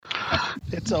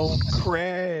It's old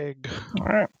Craig. All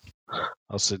right.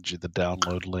 I'll send you the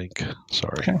download link.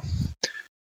 Sorry. Okay.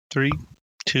 3,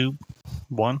 2,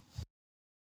 1.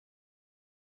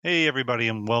 Hey, everybody,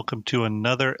 and welcome to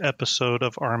another episode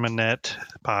of ARMAnet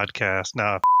podcast.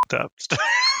 Now, I f***ed up.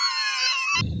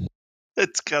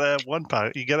 It's got to have one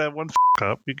pod. You got to have one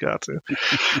up. You got to.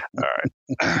 All right.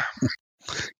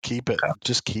 Keep it.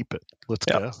 Just keep it. Let's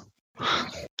go.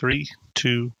 3,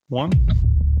 2, 1.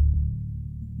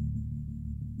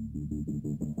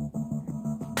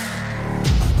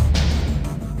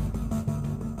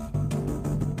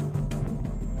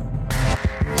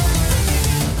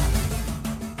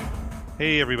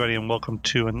 Hey, everybody, and welcome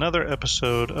to another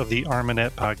episode of the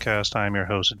ARMAnet podcast. I'm your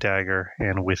host, Dagger,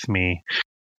 and with me,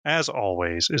 as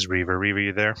always, is Reaver. Reaver,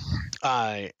 you there?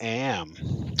 I am.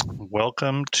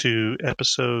 Welcome to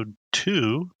episode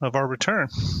 2 of our return.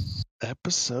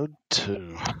 Episode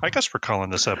 2. I guess we're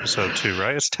calling this episode 2,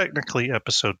 right? It's technically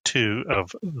episode 2 of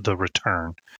the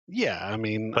return. Yeah, I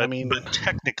mean, but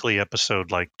technically episode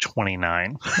like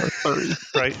 29 or 30,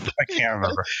 right? I can't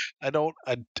remember.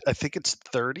 I think it's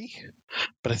 30,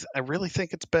 but I really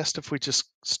think it's best if we just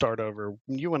start over.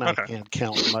 You and I can't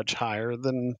count much higher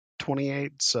than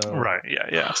 28, so right,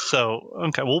 yeah. So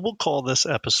okay, well, we'll call this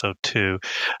episode 2.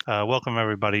 Welcome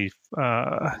everybody.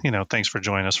 Thanks for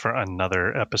joining us for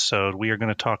another episode. We are going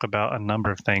to talk about a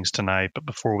number of things tonight, but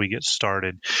before we get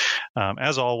started,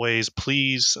 as always,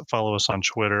 please follow us on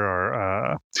Twitter.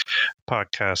 Our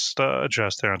podcast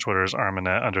address there on Twitter is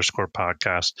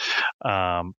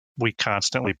ARMAnet_podcast. We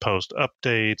constantly post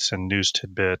updates and news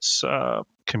tidbits,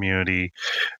 community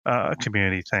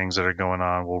things that are going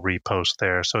on. We'll repost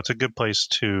there. So it's a good place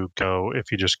to go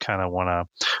if you just kind of want to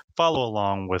follow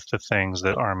along with the things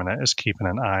that ARMAnet is keeping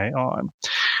an eye on.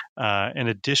 In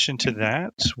addition to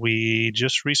that, we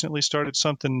just recently started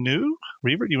something new.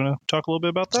 Reaver, you want to talk a little bit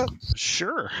about that?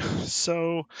 Sure.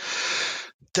 So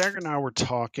Dagger and I were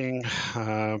talking.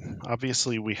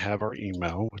 Obviously, we have our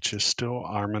email, which is still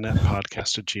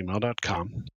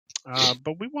armanetpodcast@gmail.com.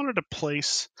 But we wanted a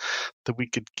place that we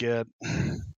could get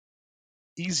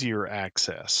easier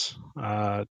access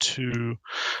to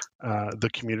the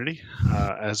community,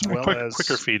 as well as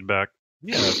quicker feedback.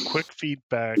 Yeah, quick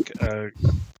feedback,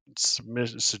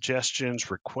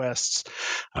 suggestions, requests,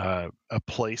 a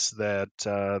place that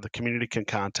the community can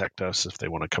contact us if they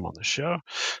want to come on the show.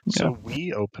 Yeah. So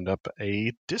we opened up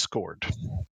a Discord.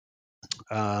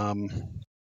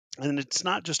 And it's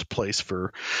not just a place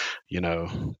for,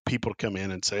 people to come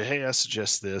in and say, hey, I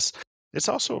suggest this. It's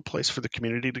also a place for the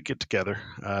community to get together,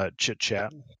 chit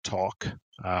chat, talk,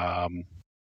 and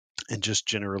just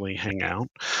generally hang out.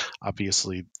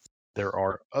 Obviously, there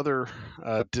are other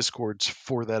Discords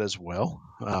for that as well,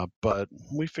 but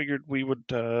we figured we would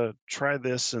try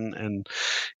this and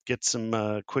get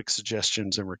some quick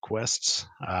suggestions and requests.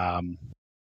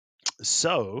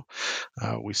 So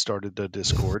we started a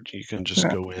Discord. You can just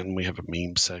go in. We have a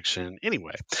meme section.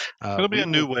 Anyway. It'll be a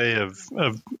new way of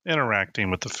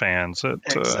interacting with the fans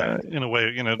exactly. In a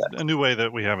way, a new way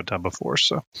that we haven't done before.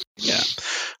 So, yeah.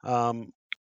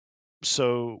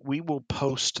 So we will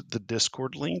post the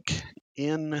Discord link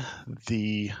in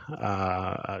the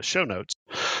show notes,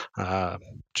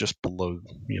 just below,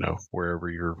 wherever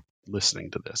you're listening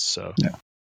to this. So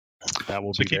that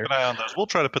will be there. Keep an eye on those. We'll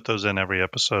try to put those in every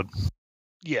episode.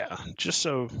 Yeah, just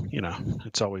so,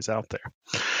 it's always out there.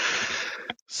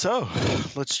 So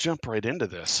let's jump right into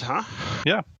this, huh?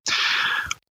 Yeah.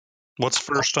 What's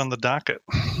first on the docket?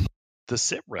 The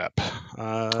sit rep.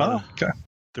 Okay.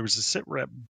 There was a sit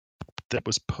rep that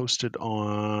was posted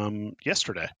on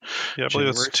yesterday. Yeah, I believe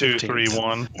it's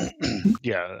 231.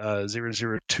 Yeah,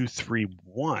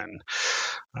 00231,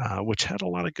 which had a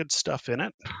lot of good stuff in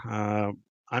it.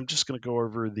 I'm just going to go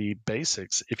over the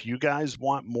basics. If you guys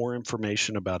want more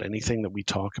information about anything that we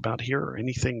talk about here or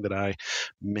anything that I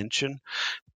mention,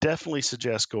 definitely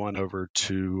suggest going over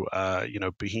to,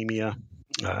 Bohemia,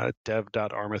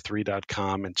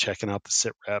 dev.arma3.com and checking out the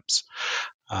sit reps.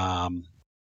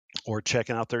 Or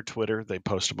checking out their Twitter. They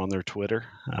post them on their Twitter,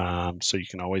 so you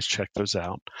can always check those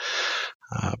out.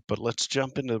 But let's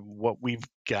jump into what we've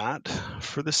got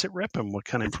for the sit rep and what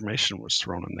kind of information was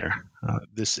thrown in there.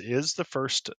 This is the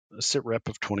first sit rep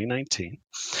of 2019.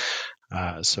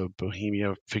 So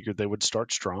Bohemia figured they would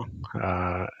start strong.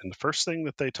 And the first thing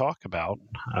that they talk about,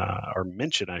 or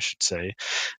mention, I should say,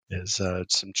 is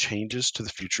some changes to the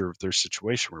future of their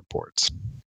situation reports.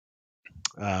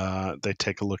 They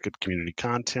take a look at community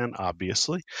content,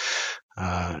 obviously,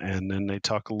 and then they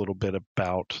talk a little bit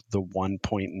about the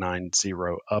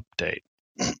 1.90 update.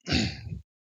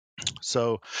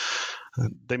 So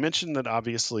They mentioned that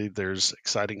obviously there's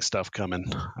exciting stuff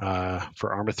coming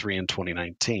for ARMA 3 in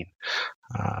 2019.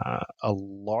 A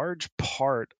large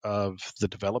part of the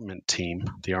development team,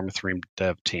 the ARMA 3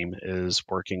 dev team, is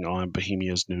working on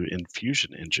Bohemia's new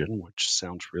Infusion engine, which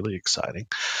sounds really exciting.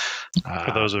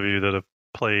 For those of you that have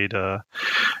played, the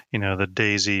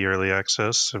DayZ early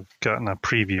access, have gotten a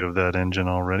preview of that engine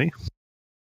already.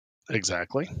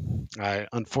 Exactly. I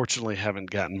unfortunately haven't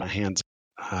gotten my hands.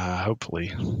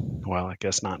 Hopefully, well, I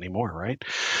guess not anymore, right?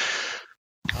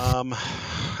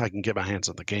 I can get my hands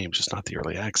on the game, just not the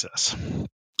early access.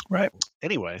 Right.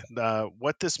 Anyway,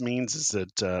 what this means is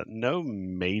that no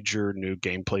major new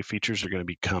gameplay features are going to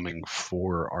be coming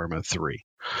for ARMA 3.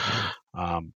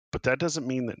 But that doesn't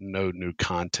mean that no new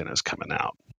content is coming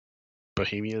out.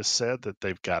 Bohemia has said that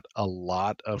they've got a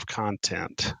lot of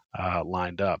content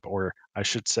lined up, or I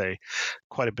should say,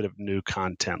 quite a bit of new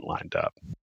content lined up.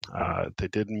 They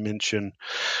did mention,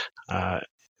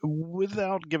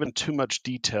 without giving too much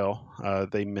detail,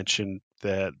 they mentioned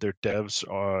that their devs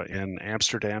are in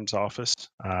Amsterdam's office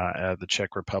at the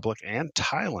Czech Republic and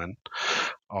Thailand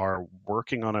are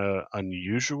working on an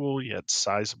unusual yet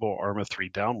sizable ARMA 3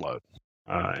 download.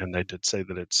 And they did say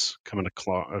that it's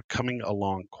coming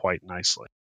along quite nicely.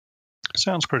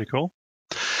 Sounds pretty cool.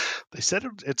 They said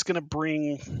it's going to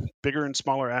bring bigger and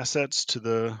smaller assets to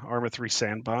the ARMA 3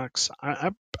 sandbox.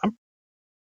 I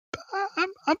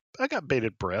got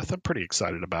bated breath. I'm pretty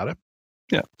excited about it.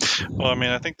 Yeah. Well, I mean,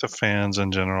 I think the fans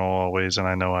in general always, and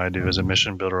I know I do as a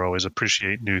mission builder, always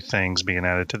appreciate new things being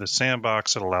added to the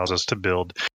sandbox. It allows us to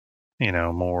build,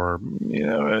 more,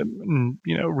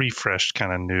 refreshed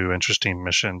kind of new, interesting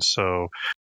missions. So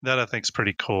that I think is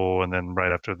pretty cool. And then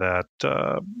right after that,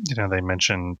 they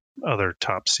mentioned other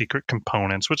top secret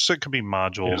components, which could be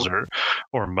modules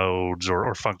or modes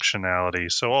or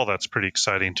functionality. So all that's pretty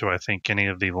exciting to, I think, any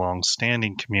of the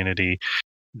long-standing community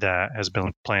that has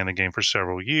been playing the game for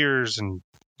several years and,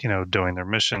 doing their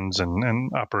missions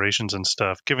and operations and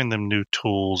stuff. Giving them new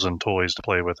tools and toys to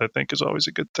play with, I think, is always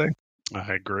a good thing.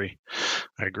 I agree.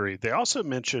 They also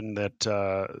mentioned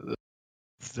that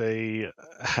they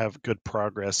have good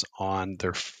progress on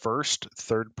their first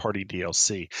third-party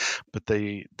DLC, but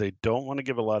they don't want to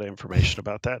give a lot of information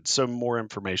about that. So more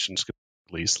information is going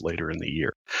to be released later in the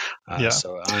year.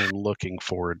 So I'm looking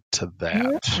forward to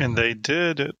that. And they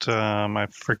did it. I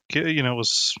forget.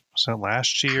 Was it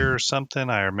last year or something?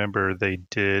 I remember they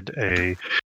did a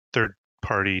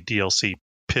third-party DLC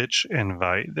pitch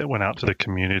invite that went out to the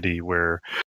community where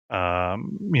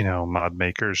mod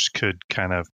makers could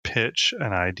kind of pitch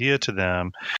an idea to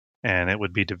them and it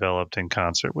would be developed in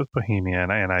concert with Bohemia.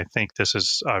 And I think this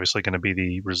is obviously going to be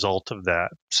the result of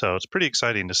that. So it's pretty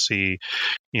exciting to see,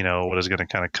 what is going to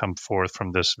kind of come forth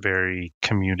from this very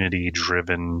community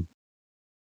driven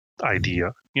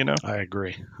idea, I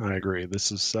agree.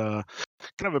 This is kind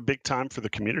of a big time for the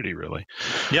community, really.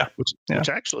 Yeah. Which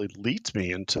actually leads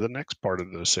me into the next part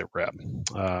of the sit rep.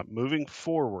 Moving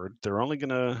forward, they're only going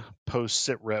to post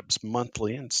sit reps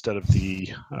monthly instead of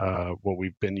the what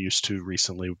we've been used to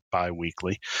recently,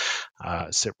 bi-weekly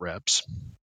sit reps.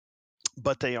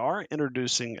 But they are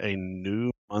introducing a new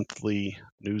monthly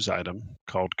news item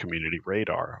called Community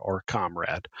Radar, or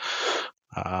Comrade.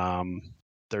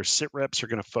 Their sit reps are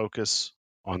going to focus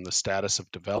on the status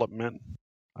of development,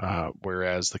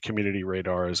 whereas the Community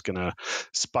Radar is going to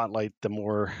spotlight the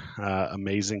more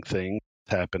amazing things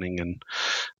happening in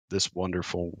this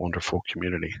wonderful, wonderful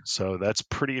community. So that's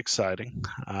pretty exciting.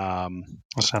 That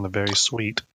sounded very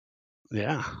sweet.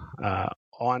 Yeah.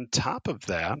 On top of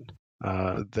that,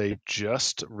 they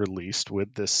just released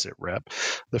with this sit rep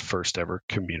the first ever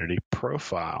community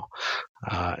profile.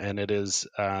 And it is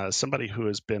somebody who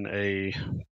has been a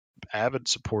avid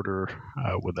supporter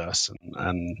with us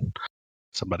and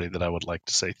somebody that I would like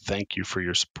to say thank you for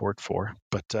your support for.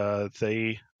 But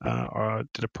they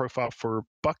did a profile for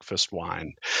Buckfist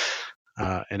Wine.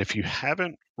 And if you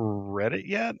haven't read it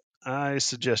yet, I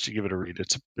suggest you give it a read.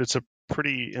 It's a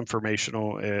pretty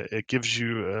informational. It gives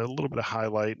you a little bit of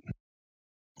highlight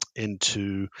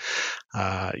into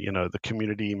the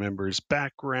community members'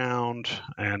 background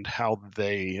and how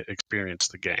they experience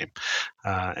the game.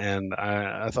 And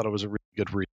I thought it was a really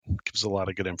good read. It gives a lot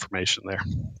of good information there.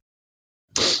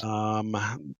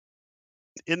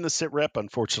 In the sit rep,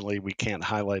 unfortunately, we can't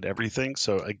highlight everything.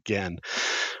 So again,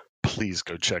 please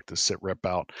go check the sit rep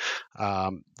out.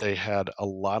 They had a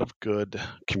lot of good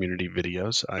community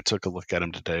videos. I took a look at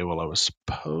them today while I was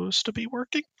supposed to be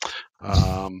working.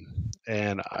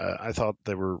 And I thought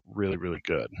they were really, really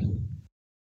good.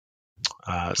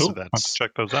 Cool. So that's, I'll have to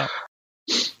check those out.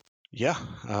 Yeah.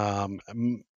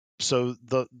 So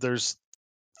there's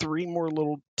three more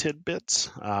little tidbits.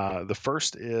 The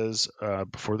first is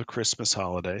before the Christmas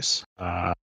holidays,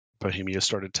 Bohemia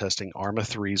started testing ARMA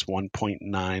 3's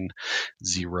 1.90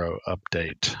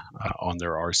 update on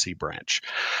their RC branch.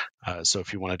 So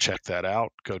if you want to check that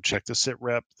out, go check the sit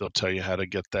rep. They'll tell you how to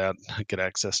get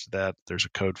access to that. There's a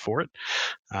code for it,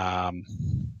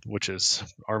 which is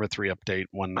ARMA 3 update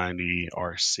 190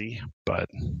 RC. But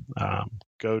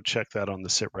go check that on the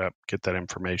sit rep, get that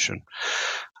information.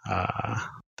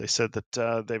 They said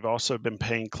that they've also been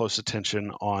paying close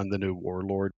attention on the new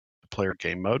Warlord player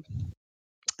game mode,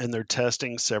 and they're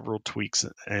testing several tweaks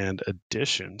and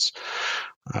additions,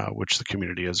 which the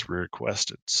community has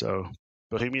requested. So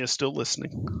Bohemia is still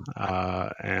listening,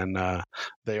 and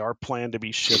they are planned to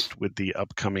be shipped with the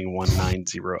upcoming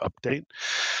 190 update.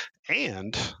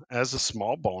 And as a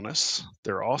small bonus,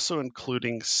 they're also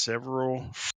including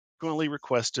several frequently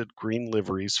requested green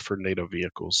liveries for NATO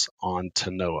vehicles on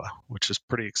Tanoa, which is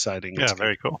pretty exciting. Yeah,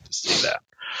 very cool to see that.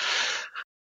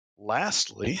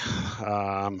 Lastly,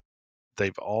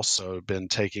 they've also been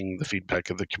taking the feedback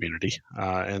of the community,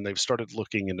 and they've started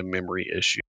looking into memory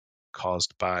issues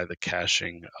caused by the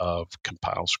caching of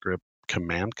compile script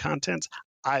command contents.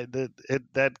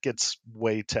 That gets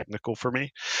way technical for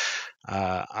me.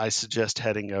 I suggest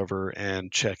heading over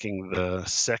and checking the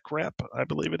SecRep, I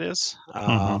believe it is,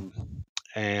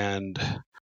 and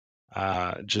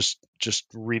just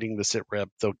reading the sitrep.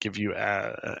 They'll give you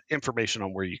information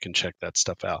on where you can check that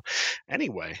stuff out.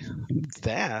 Anyway,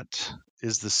 that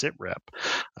is the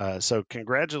sitrep. So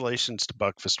congratulations to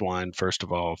Buckfast Wine, first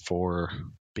of all, for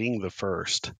being the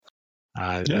first.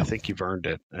 I think you've earned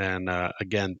it. And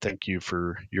again, thank you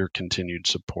for your continued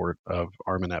support of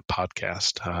ARMAnet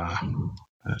podcast.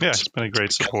 It's been a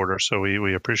great supporter, so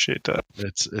we appreciate that.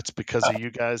 It's because of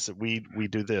you guys that we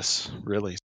do this,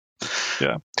 really.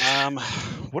 Yeah.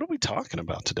 What are we talking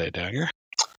about today, Dagger?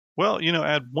 Well,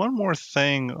 add one more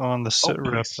thing on the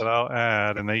sitrep that I'll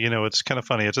add, and it's kind of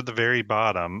funny. It's at the very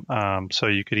bottom, so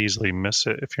you could easily miss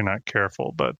it if you're not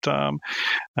careful. But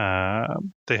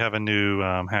they have a new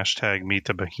hashtag Meet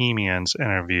the Bohemians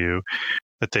interview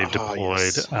that they've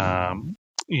deployed.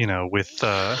 Yes. With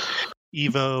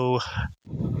Ivo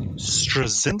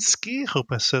Straczynski. Hope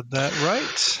I said that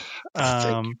right.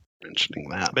 Mentioning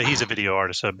that, but he's a video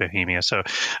artist of Bohemia. So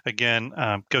again,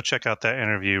 go check out that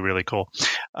interview. Really cool.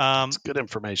 It's good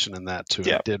information in that too.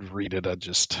 Yeah. I did read it. I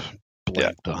just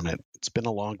blanked on it. It's been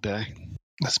a long day.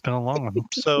 It's been a long one.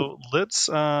 So let's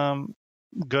go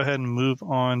ahead and move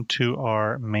on to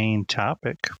our main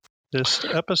topic this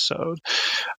episode.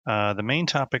 The main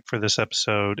topic for this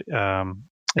episode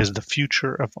is the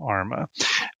future of ARMA.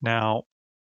 Now,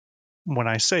 when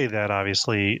I say that,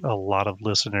 obviously, a lot of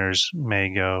listeners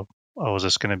may go, oh, is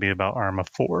this going to be about ARMA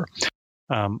 4?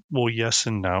 Well, yes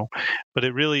and no, but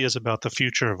it really is about the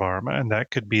future of ARMA, and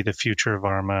that could be the future of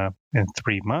ARMA in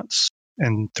 3 months,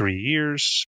 in 3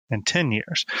 years, and 10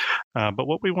 years. But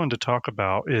what we wanted to talk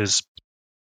about is,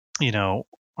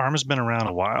 ARMA's been around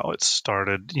a while. It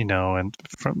started, and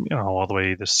from all the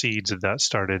way, the seeds of that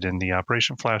started in the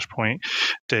Operation Flashpoint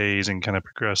days and kind of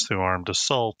progressed through Armed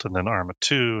Assault, and then ARMA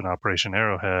 2 and Operation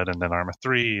Arrowhead, and then ARMA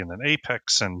 3, and then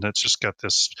Apex, and it's just got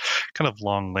this kind of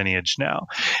long lineage now.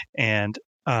 And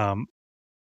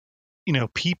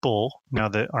people, now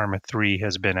that ARMA 3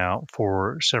 has been out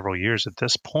for several years at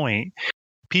this point,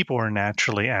 people are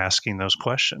naturally asking those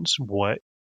questions. What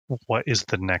is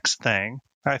the next thing?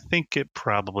 I think it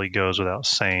probably goes without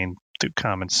saying, through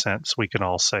common sense, we can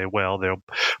all say, well, there'll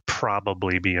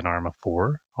probably be an ARMA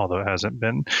 4, although it hasn't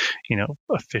been,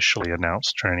 officially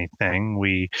announced or anything.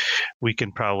 We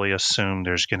can probably assume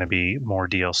there's going to be more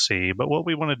DLC. But what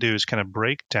we want to do is kind of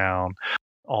break down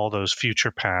all those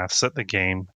future paths that the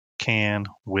game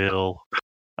will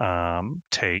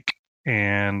take,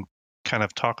 and kind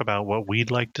of talk about what we'd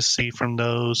like to see from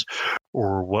those,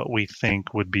 or what we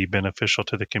think would be beneficial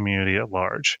to the community at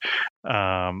large.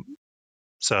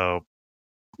 So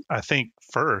I think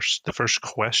the first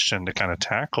question to kind of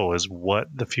tackle is what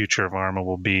the future of ARMA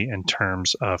will be in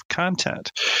terms of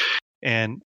content.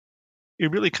 And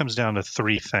it really comes down to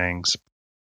three things.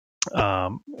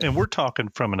 And we're talking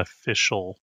from an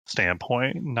official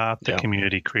standpoint, not the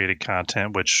community created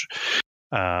content, which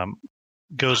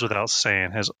goes without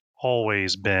saying has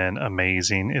always been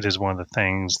amazing. It is one of the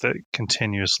things that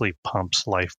continuously pumps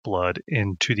lifeblood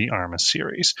into the ARMA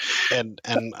series, and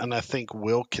I think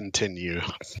will continue.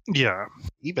 Yeah,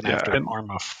 even after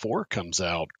ARMA 4 comes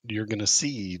out, you're going to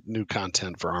see new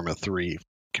content for ARMA 3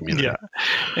 community. Yeah,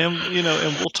 and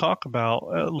and we'll talk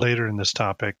about later in this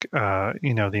topic,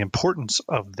 the importance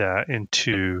of that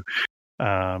into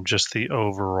just the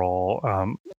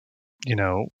overall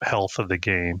health of the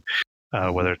game,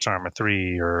 whether it's Arma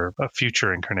 3 or a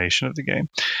future incarnation of the game.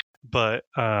 But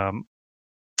when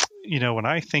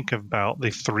I think about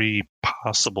the three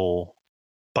possible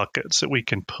buckets that we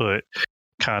can put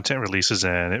content releases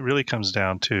in, it really comes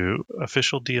down to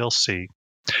official DLC,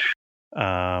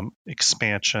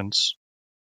 expansions,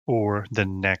 or the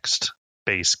next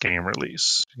base game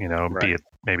release. Right. Be it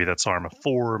maybe that's Arma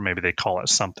 4, maybe they call it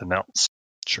something else.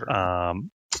 Sure.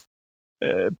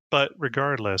 But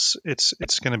regardless,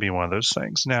 it's going to be one of those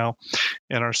things. Now,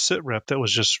 in our sit rep that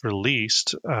was just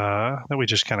released, that we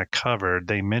just kind of covered,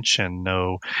 they mentioned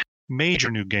no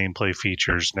major new gameplay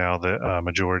features. Now the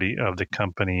majority of the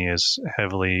company is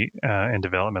heavily in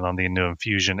development on the new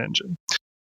Infusion engine.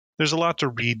 There's a lot to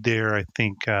read there. I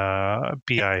think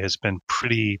BI has been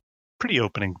pretty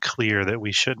open and clear that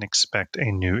we shouldn't expect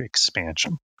a new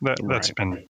expansion. That's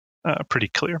been pretty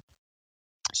clear.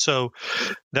 So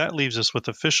that leaves us with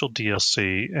official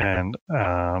DLC and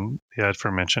the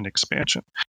aforementioned expansion.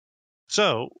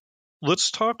 So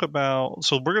let's talk about.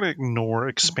 So we're going to ignore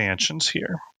expansions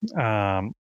here.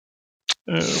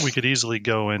 We could easily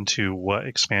go into what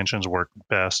expansions work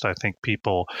best. I think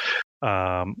people,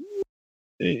 in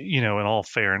all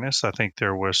fairness, I think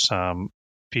there were some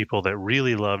people that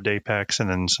really loved Apex, and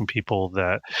then some people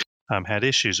that had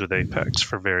issues with Apex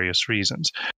for various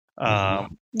reasons.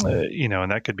 And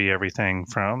that could be everything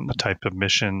from the type of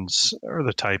missions or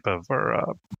the type of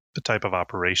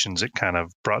operations it kind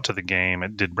of brought to the game.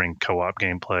 It did bring co-op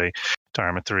gameplay to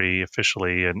Arma 3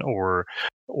 officially, and or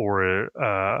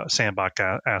sandbox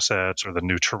assets or the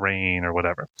new terrain or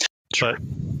whatever. Sure. But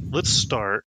let's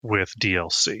start with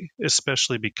DLC,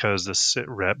 especially because the sit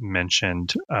rep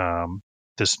mentioned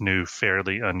this new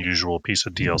fairly unusual piece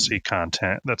of DLC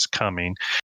content that's coming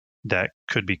that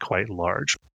could be quite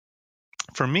large.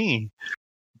 For me,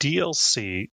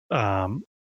 DLC, the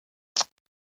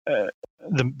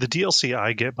DLC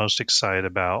I get most excited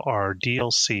about are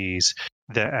DLCs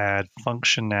that add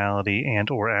functionality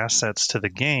and or assets to the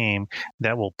game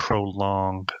that will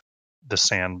prolong the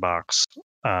sandbox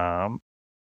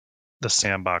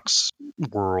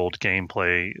world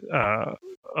gameplay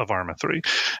of Arma 3.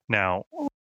 Now,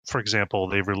 for example,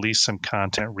 they've released some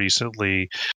content recently.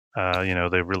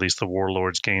 They released the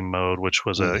Warlords game mode, which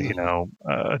was a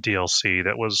DLC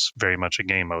that was very much a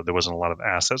game mode. There wasn't a lot of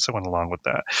assets that went along with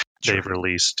that. Sure. They've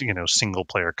released, single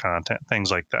player content, things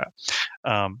like that.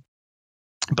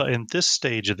 But in this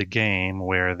stage of the game,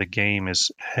 where the game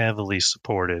is heavily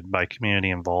supported by community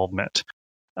involvement,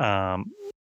 I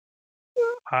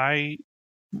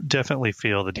definitely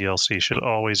feel the DLC should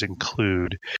always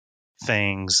include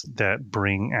things that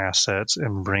bring assets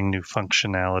and bring new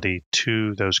functionality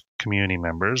to those community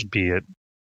members, be it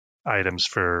items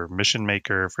for Mission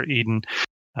Maker, for Eden,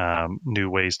 new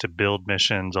ways to build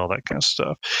missions, all that kind of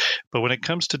stuff. But when it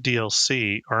comes to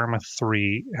DLC, Arma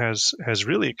 3 has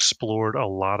really explored a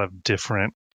lot of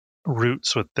different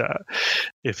routes with that.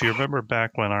 If you remember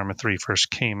back when Arma 3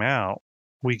 first came out,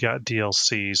 we got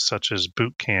DLCs such as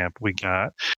Boot Camp, we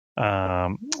got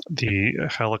the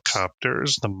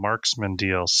helicopters, the Marksman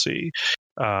DLC.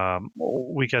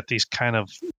 We got these kind of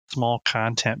small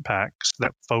content packs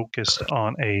that focused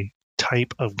on a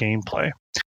type of gameplay.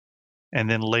 And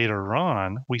then later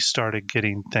on, we started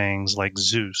getting things like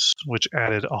Zeus, which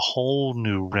added a whole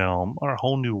new realm or a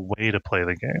whole new way to play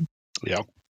the game. Yeah.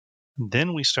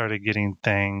 Then we started getting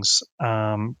things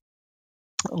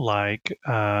like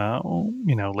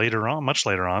much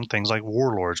later on, things like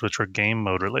Warlords, which were game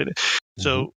mode related.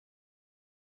 So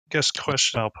I guess the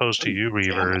question I'll pose to you,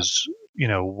 Reaver, is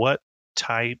what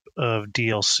type of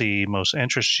DLC most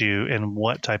interests you, and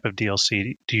what type of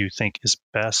DLC do you think is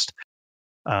best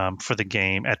for the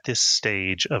game at this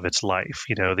stage of its life?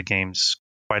 The game's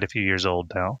quite a few years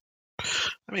old now.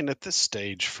 I mean, at this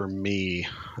stage for me,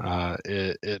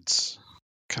 it's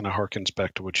kind of harkens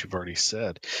back to what you've already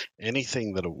said.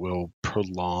 Anything that will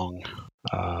prolong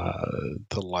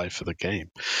the life of the game.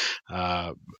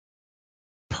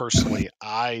 Personally,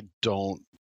 I don't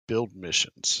build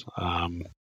missions. I'm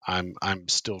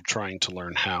still trying to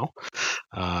learn how,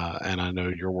 and I know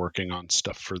you're working on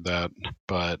stuff for that,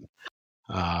 but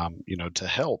to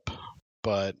help.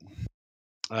 But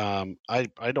I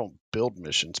don't build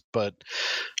missions, but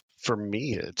for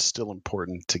me, it's still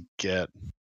important to get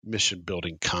mission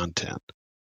building content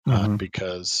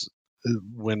because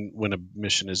when a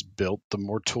mission is built, the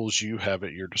more tools you have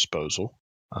at your disposal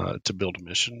to build a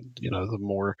mission, the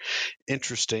more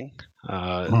interesting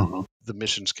the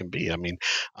missions can be. I mean,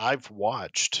 I've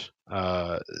watched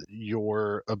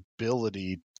your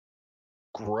ability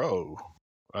grow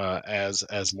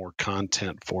as more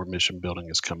content for mission building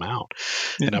has come out,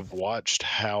 Yeah. and I've watched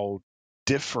how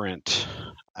different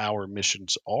our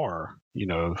missions are,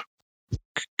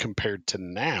 compared to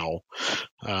now,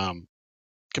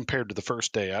 compared to the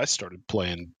first day I started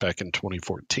playing back in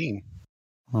 2014.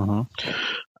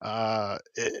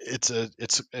 It's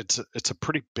a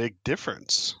pretty big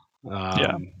difference.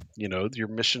 Your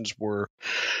missions were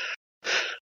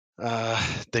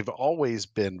they've always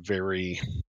been very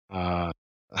hard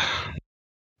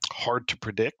to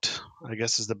predict, I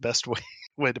guess is the best way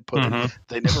to put it.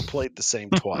 They never played the same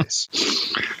twice.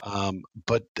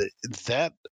 But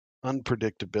that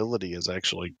unpredictability has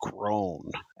actually grown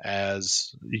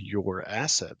as your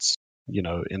assets,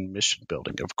 in mission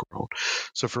building have grown.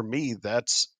 So for me,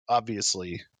 that's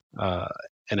obviously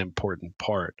an important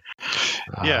part.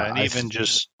 And even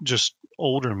just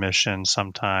older missions,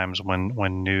 sometimes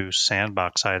when new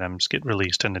sandbox items get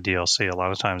released in the DLC, a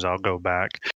lot of times I'll go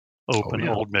back, open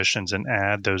old missions, and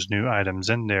add those new items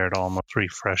in there to almost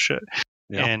refresh it.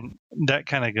 Yeah. And that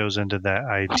kind of goes into that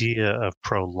idea of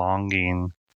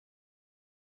prolonging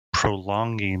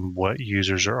what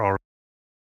users are already.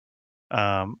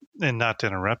 And not to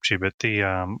interrupt you, but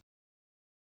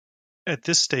at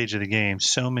this stage of the game,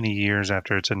 so many years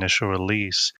after its initial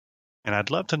release, and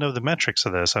I'd love to know the metrics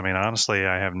of this. I mean, honestly,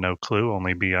 I have no clue.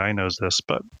 Only BI knows this,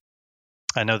 but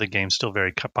I know the game's still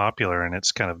very popular in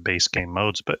its kind of base game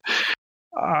modes. But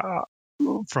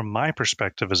from my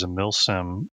perspective as a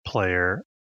milsim player,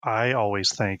 I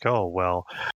always think, oh, well,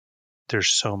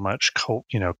 there's so much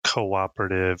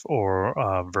cooperative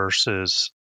or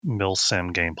versus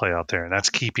milsim gameplay out there, and that's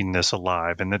keeping this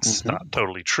alive. And that's not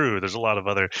totally true. There's a lot of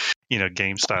other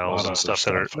game styles and stuff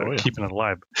that are keeping it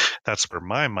alive. That's where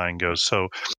my mind goes. So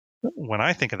when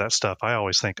I think of that stuff, I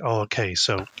always think, oh, okay,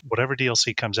 so whatever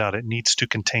DLC comes out, it needs to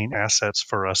contain assets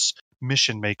for us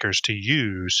mission makers to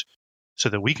use so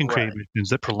that we can create missions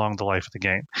that prolong the life of the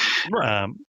game.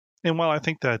 And while I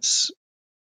think that's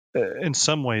in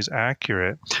some ways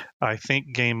accurate, I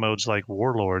think game modes like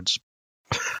Warlords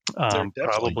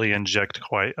probably inject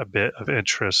quite a bit of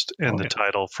interest in the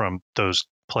title from those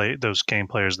game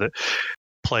players that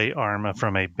play ARMA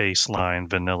from a baseline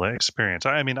vanilla experience.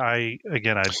 I mean, I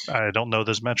don't know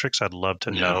those metrics. I'd love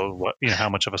to know what how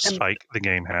much of a spike the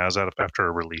game has after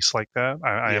a release like that.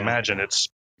 I imagine it's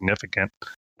significant.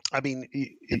 I mean,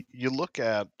 you look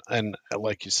at, and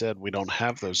like you said, we don't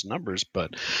have those numbers,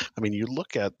 but I mean, you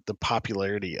look at the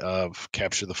popularity of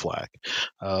Capture the Flag,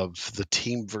 of the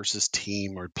team versus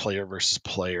team or player versus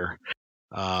player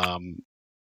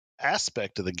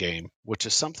aspect of the game, which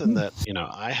is something that,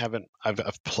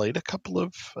 I've played a couple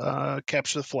of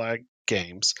Capture the Flag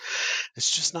games.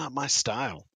 It's just not my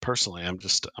style personally. I'm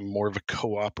more of a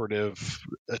cooperative,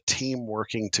 a team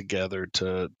working together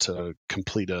to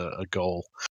complete a goal.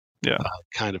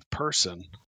 Kind of person.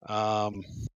 Well,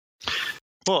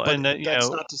 and that's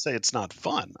not to say it's not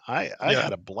fun. I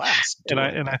had a blast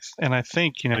doing and I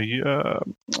think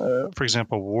for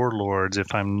example, Warlords,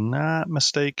 if I'm not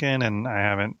mistaken, and I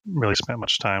haven't really spent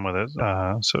much time with it,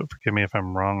 so forgive me if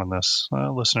I'm wrong on this,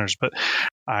 listeners, but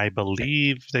I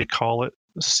believe they call it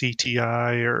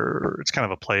CTI, or it's kind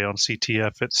of a play on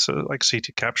CTF. It's like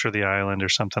CT Capture the Island or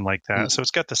something like that. So it's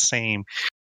got the same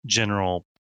general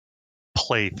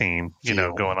play theme,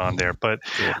 going on there. But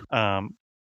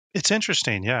it's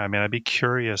interesting. Yeah. I mean, I'd be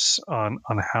curious on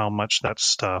how much that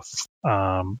stuff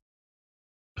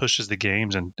pushes the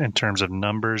games in terms of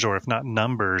numbers, or if not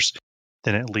numbers,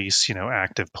 then at least,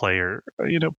 active player,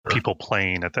 people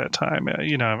playing at that time.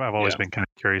 I've always been kind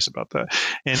of curious about that.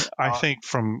 And I think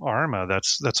from ARMA,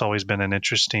 that's always been an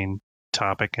interesting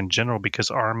topic in general, because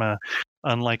ARMA,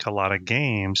 unlike a lot of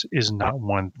games, is not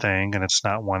one thing, and it's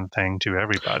not one thing to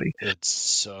everybody. It's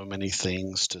so many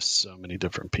things to so many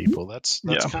different people. That's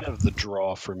kind of the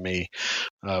draw for me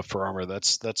for ARMA.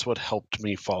 That's what helped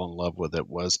me fall in love with it.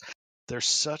 Was there's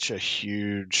such a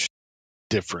huge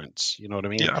difference. You know what I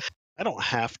mean? Yeah. I don't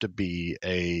have to be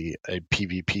a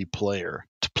PvP player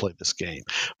to play this game,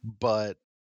 but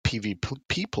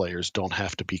PvP players don't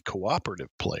have to be cooperative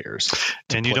players.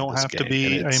 And you don't have to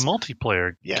be a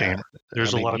multiplayer game.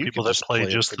 There's a lot of people that play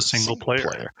just the single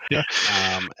player. Yeah.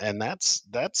 And that's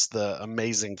the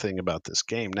amazing thing about this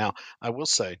game. Now, I will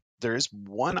say there is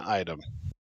one item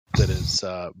that is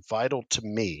vital to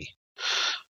me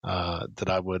that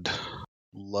I would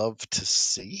love to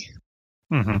see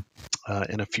in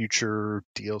a future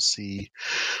DLC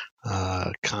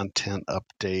content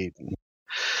update.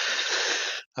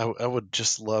 I would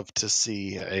just love to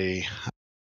see a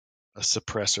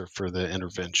suppressor for the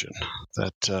intervention.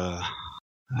 It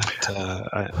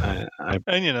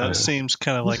seems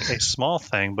kind of like a small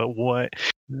thing, but what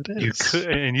It is. You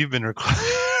could, and you've been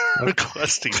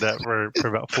requesting that for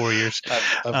about 4 years.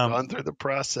 I've gone through the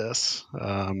process.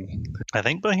 I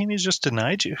think Bohemians just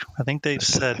denied you. I think they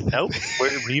said, nope,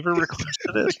 Reaver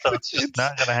requested it, so it's just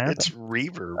not going to happen. It's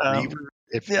Reaver. Reaver,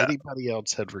 if anybody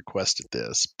else had requested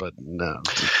this, but no.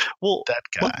 Well, that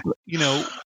guy.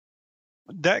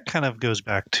 That kind of goes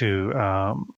back to,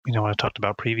 what I talked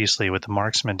about previously with the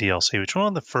Marksman DLC, which was one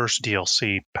of the first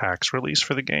DLC packs released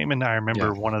for the game. And I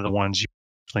remember one of the ones you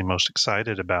were actually most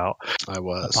excited about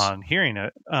upon hearing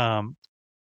it.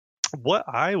 What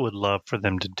I would love for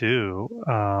them to do,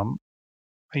 and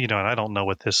I don't know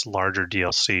what this larger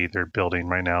DLC they're building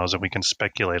right now is, and we can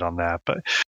speculate on that. But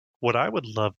what I would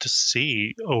love to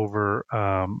see over,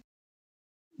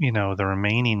 the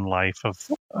remaining life of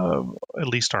at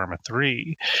least ARMA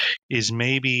 3 is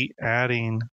maybe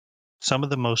adding some of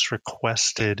the most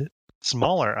requested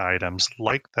smaller items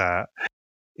like that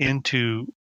into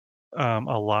a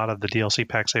lot of the DLC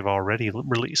packs they've already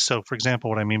released. So, for example,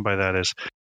 what I mean by that is,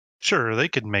 sure, they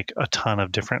could make a ton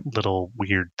of different little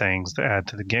weird things to add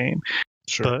to the game.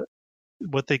 Sure. But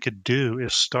what they could do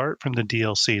is start from the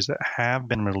DLCs that have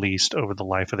been released over the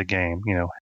life of the game. The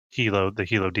Hilo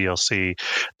DLC,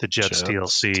 the Jets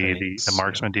DLC, tanks, the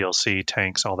Marksman DLC,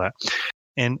 tanks, all that.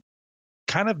 And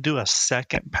kind of do a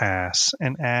second pass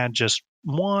and add just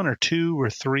 1 or 2 or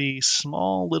 3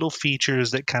 small little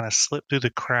features that kind of slipped through the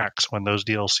cracks when those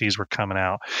DLCs were coming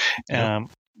out. Yep.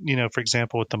 For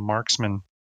example, with the Marksman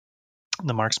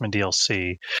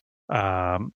DLC,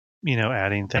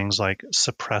 adding things like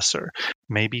suppressor,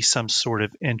 maybe some sort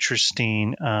of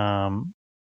interesting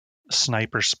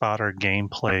sniper spotter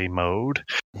gameplay mode,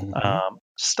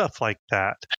 stuff like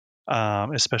that.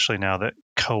 Especially now that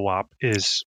co-op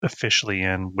is officially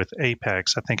in with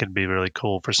Apex, I think it'd be really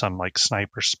cool for some like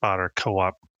sniper spotter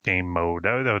co-op game mode.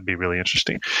 That would be really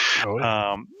interesting. Oh,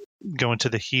 yeah. Going to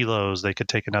the Helos, they could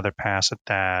take another pass at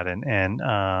that and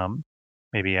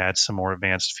maybe add some more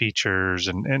advanced features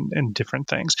and different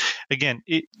things. Again,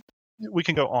 we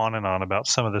can go on and on about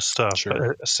some of this stuff, sure.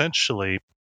 But essentially,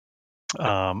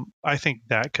 I think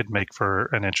that could make for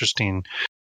an interesting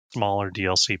smaller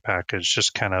DLC package,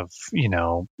 just kind of,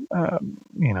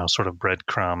 sort of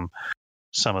breadcrumb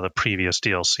some of the previous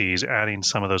DLCs, adding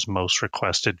some of those most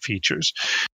requested features,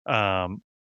 or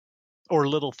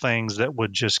little things that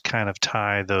would just kind of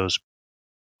tie those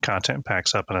content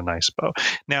packs up in a nice bow.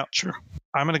 Now, sure,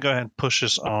 I'm going to go ahead and push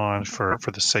this on for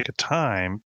the sake of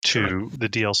time to the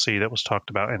DLC that was talked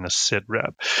about in the SID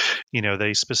rep.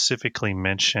 They specifically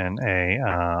mention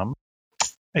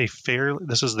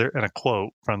this is and a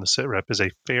quote from the SID rep, is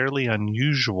a fairly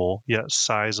unusual yet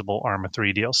sizable ARMA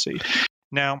 3 DLC.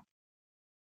 Now,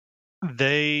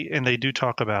 they do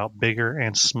talk about bigger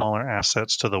and smaller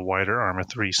assets to the wider ARMA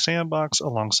 3 sandbox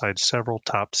alongside several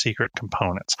top secret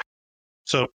components.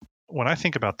 So when I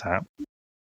think about that,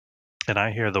 and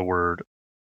I hear the word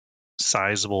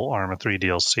sizable ARMA 3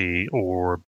 DLC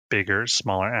or bigger,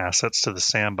 smaller assets to the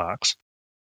sandbox,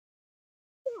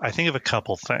 I think of a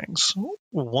couple things.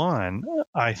 One,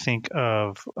 I think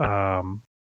of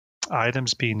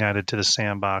items being added to the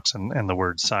sandbox and the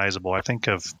word sizable. I think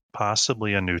of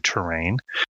possibly a new terrain.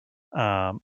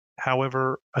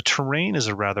 However, a terrain is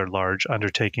a rather large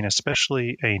undertaking,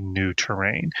 especially a new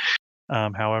terrain.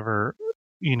 However,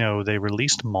 they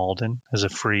released Malden as a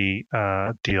free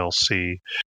DLC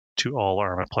to all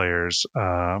ARMA players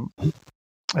in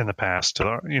the past, to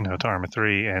ARMA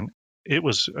 3, and it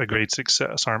was a great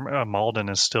success. Malden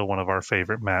is still one of our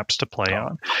favorite maps to play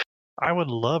on. I would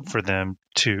love for them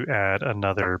to add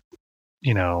another,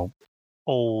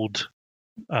 old,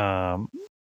 ARMA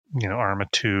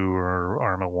 2 or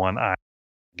ARMA 1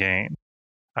 game.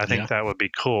 I think that would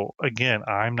be cool. Again,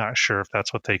 I'm not sure if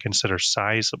that's what they consider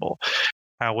sizable.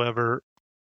 However,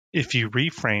 if you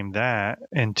reframe that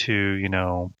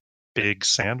into, big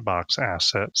sandbox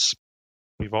assets,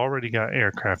 we've already got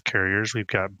aircraft carriers. We've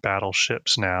got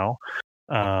battleships now.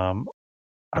 I'm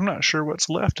not sure what's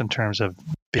left in terms of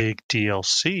big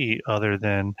DLC other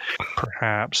than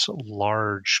perhaps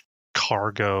large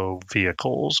cargo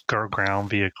vehicles, ground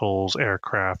vehicles,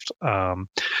 aircraft. And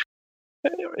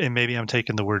maybe I'm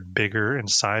taking the word bigger and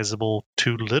sizable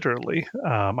too literally.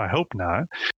 I hope not.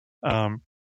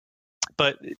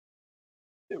 But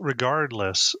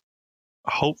regardless,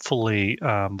 hopefully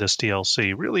this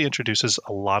DLC really introduces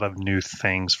a lot of new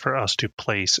things for us to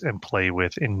place and play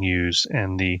with and use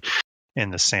in the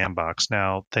sandbox.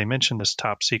 Now, they mentioned this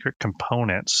top secret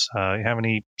components. You have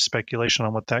any speculation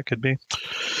on what that could be?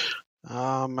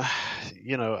 I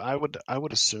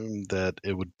would assume that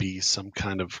it would be some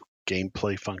kind of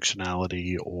gameplay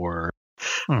functionality or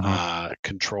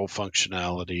control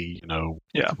functionality,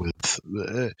 with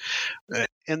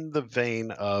in the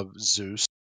vein of Zeus,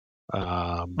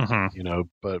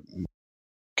 but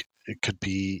it could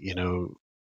be,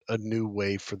 a new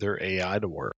way for their AI to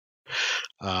work.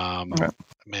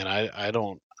 Man, I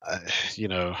don't,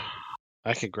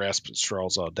 I can grasp at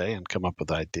straws all day and come up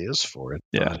with ideas for it.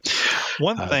 Yeah. But,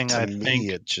 one thing to I me, think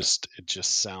it just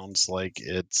sounds like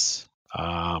it's,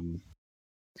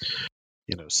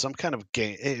 some kind of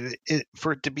game.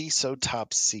 For it to be so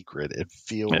top secret, it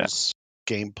feels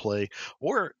gameplay,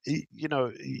 or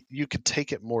you could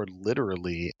take it more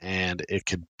literally, and it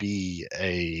could be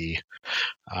a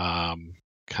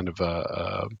kind of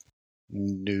a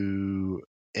new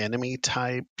enemy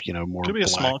type, more could be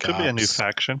Black be a new Ops.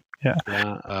 faction. Yeah,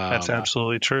 that's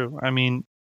absolutely true. I mean,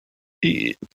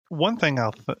 one thing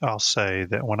I'll say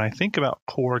that when I think about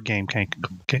core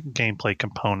gameplay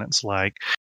components like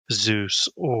Zeus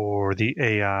or the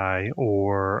AI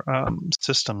or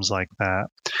systems like that,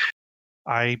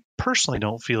 I personally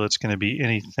don't feel it's going to be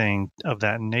anything of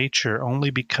that nature, only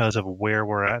because of where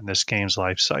we're at in this game's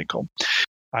life cycle.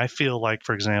 I feel like,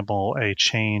 for example, a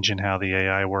change in how the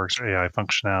AI works or AI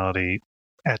functionality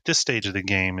at this stage of the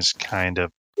game is kind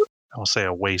of, I'll say,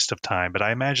 a waste of time. But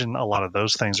I imagine a lot of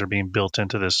those things are being built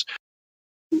into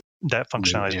that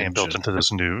functionality is being built into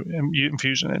this new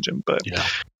Infusion engine. But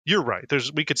you're right.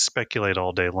 We could speculate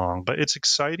all day long, but it's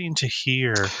exciting to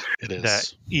hear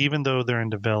that even though they're in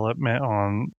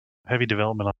heavy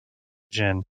development on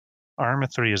engine, ARMA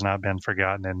 3 has not been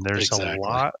forgotten, and there's a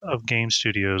lot of game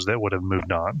studios that would have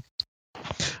moved on.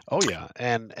 Oh yeah,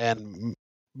 and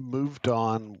moved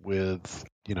on with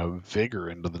vigor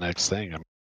into the next thing. I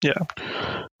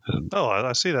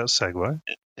see that segue.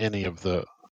 Any of the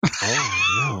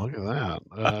look at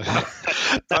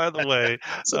that. By the way,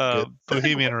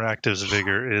 Bohemian Interactive's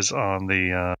Vigor is on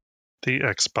the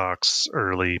Xbox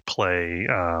early play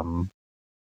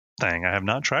thing. I have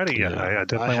not tried it yet. I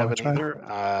definitely want to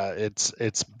try it.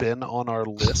 It's been on our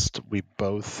list. We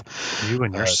both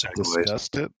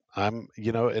discussed it.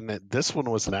 This one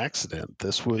was an accident.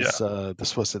 This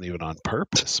wasn't even on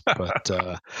purpose, but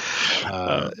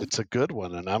it's a good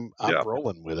one, and I'm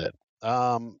rolling with it.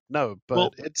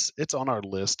 It's on our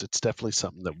list. It's definitely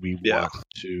something that we want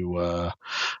to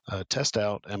test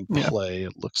out and play.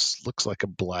 It looks like a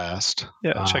blast.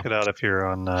 Check it out if you're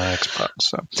on Xbox.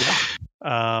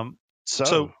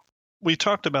 So we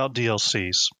talked about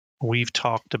DLCs. We've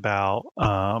talked about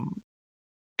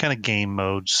kind of game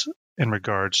modes in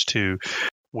regards to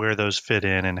where those fit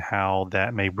in and how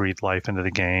that may breathe life into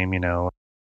the game.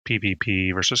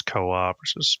 PvP versus co-op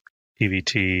versus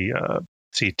PvT.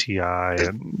 CTI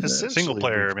and single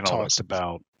player. Talked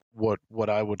about what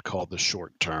I would call the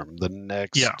short term, the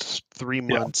next 3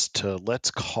 months to,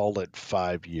 let's call it,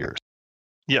 5 years.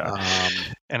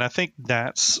 And I think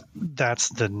that's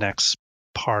the next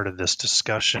part of this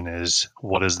discussion is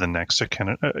what is the next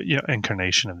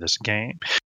incarnation of this game.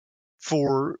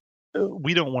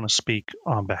 We don't want to speak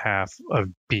on behalf of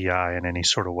BI in any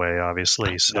sort of way,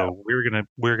 obviously. So we're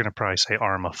gonna probably say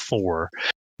ARMA 4,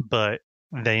 but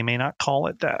they may not call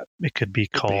it that. It could be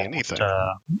called anything.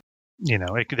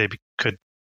 They could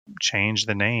change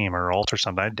the name or alter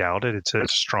something. I doubt it. It's a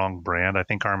strong brand. I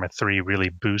think ARMA 3 really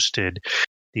boosted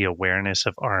the awareness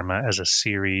of ARMA as a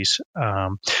series.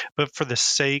 But for the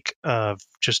sake of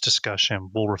just discussion,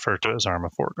 we'll refer to it as ARMA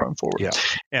 4 going forward.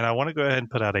 And I want to go ahead and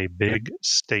put out a big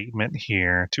statement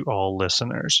here to all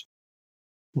listeners.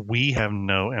 We have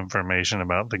no information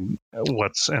about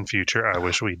what's in future. I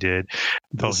wish we did.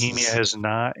 Bohemia has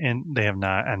not, and they have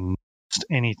not announced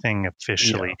anything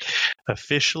officially.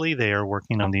 Officially, they are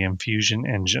working on the Infusion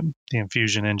engine. The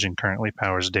Infusion engine currently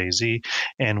powers DayZ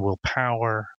and will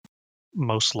power,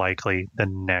 most likely, the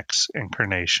next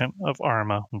incarnation of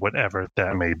ARMA, whatever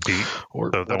that may be. So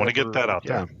I want to get that out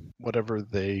there. Whatever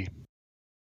they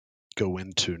go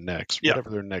into next, whatever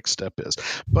their next step is.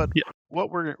 But what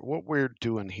we're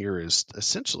doing here is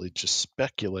essentially just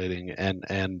speculating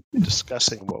and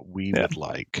discussing what we would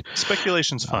like.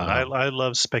 Speculation's fun. I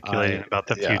love speculating about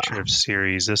the future of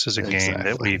series. This is a game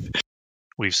that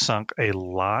we've sunk a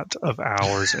lot of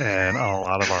hours and a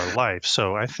lot of our life.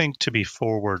 So I think to be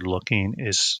forward looking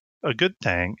is a good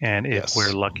thing. And if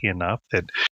we're lucky enough that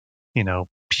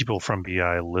people from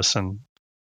BI listen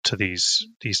to these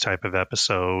type of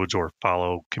episodes or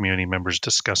follow community members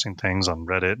discussing things on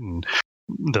Reddit and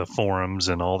the forums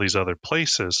and all these other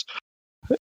places,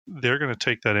 they're going to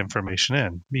take that information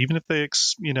in, even if they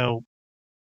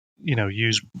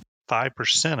use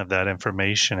 5% of that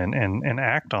information and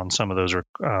act on some of those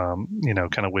kind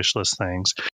of wish list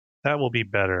things. that will be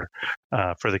better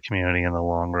for the community in the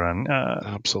long run.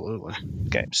 Absolutely.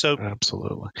 Okay, so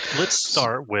absolutely. Let's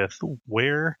start with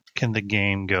where can the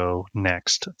game go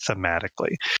next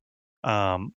thematically.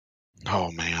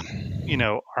 Oh man,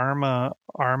 ARMA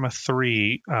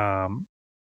 3.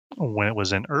 When it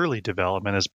was in early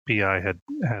development, as BI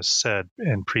has said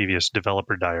in previous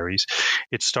developer diaries,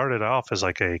 it started off as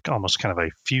like almost kind of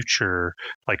a future,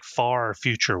 like far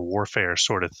future warfare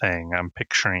sort of thing. I'm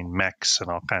picturing mechs and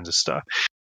all kinds of stuff.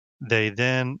 They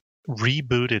then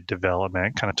rebooted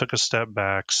development, kind of took a step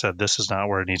back, said this is not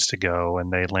where it needs to go,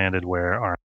 and they landed where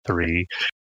ARMA 3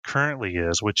 currently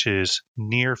is, which is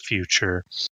near future.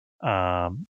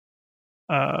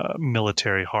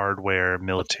 Military hardware,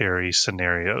 military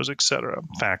scenarios, etc.,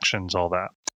 factions, all that.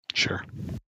 Sure.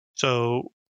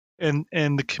 So, and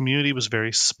the community was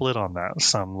very split on that.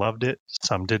 Some loved it,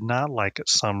 some did not like it.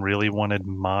 Some really wanted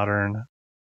modern,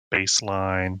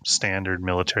 baseline, standard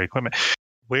military equipment.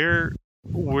 Where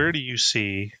do you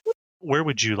see? Where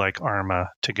would you like ARMA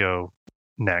to go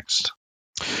next?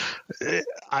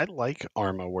 I like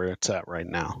ARMA where it's at right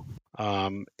now.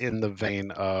 In the vein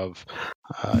of,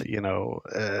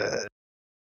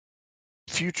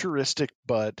 futuristic,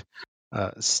 but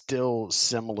still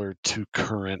similar to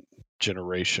current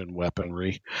generation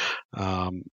weaponry.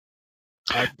 I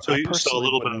personally so a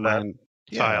little bit of mind,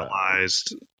 that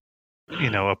stylized,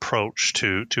 approach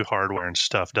to hardware and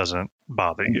stuff doesn't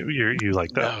bother you. You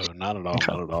like that? No, not at all.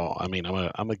 Okay. Not at all. I mean,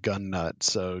 I'm a gun nut,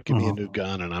 so give me a new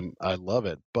gun and I love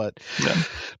it. But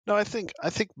no, I think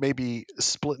maybe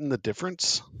splitting the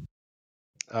difference.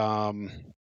 Kind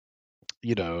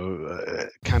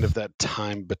of that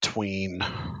time between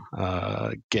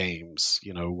games,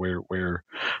 where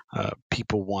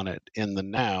people want it in the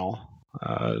now.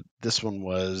 This one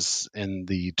was in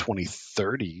the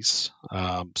 2030s.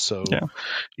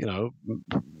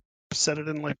 Set it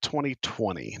in like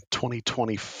 2020,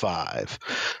 2025.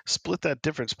 Split that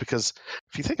difference, because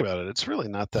if you think about it, it's really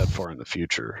not that far in the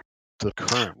future. The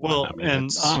current one. Well,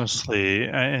 honestly,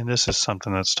 and this is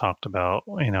something that's talked about,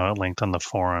 at length on the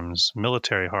forums,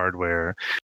 military hardware.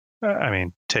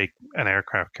 Take an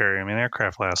aircraft carrier.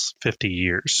 aircraft lasts 50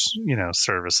 years,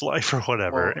 service life or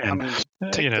whatever.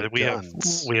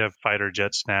 We have fighter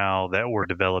jets now that were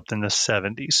developed in the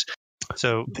 70s.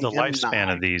 So the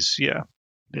lifespan of these, Yeah,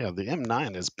 the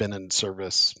M9 has been in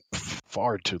service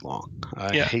far too long.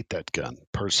 I hate that gun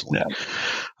personally.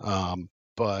 Yeah.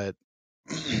 But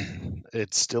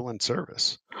it's still in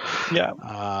service.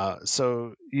 Yeah.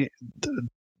 So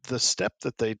the step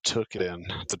that they took it in,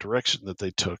 the direction that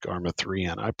they took ARMA 3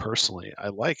 in, I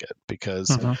like it, because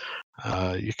you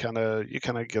kind of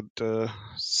get to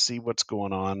see what's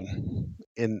going on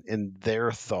in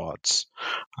their thoughts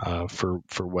for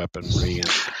weaponry. And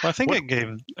I think I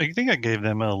gave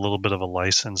them a little bit of a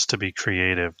license to be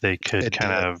creative. They could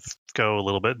kind of go a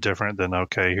little bit different than,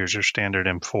 okay, here's your standard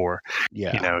M4.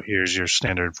 Yeah. Here's your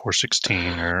standard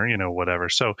 416 or whatever.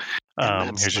 So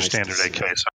here's your standard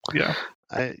AK. So, yeah.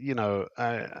 I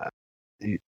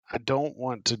don't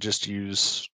want to just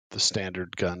use the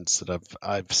standard guns that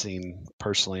I've seen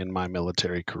personally in my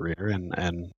military career and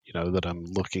that I'm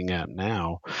looking at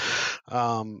now.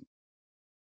 I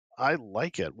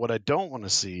like it. What I don't want to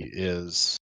see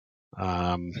is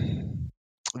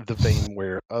the vein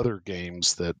where other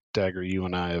games that Dagger, you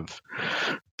and I have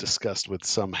discussed with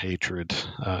some hatred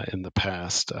in the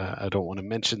past. I don't want to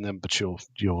mention them, but you'll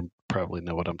probably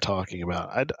know what I'm talking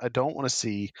about. I don't want to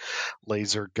see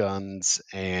laser guns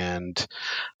and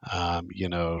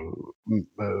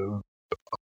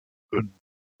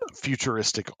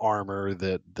futuristic armor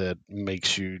that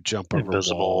makes you jump over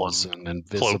walls and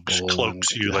invisible,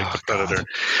 cloaks you like the Predator. God.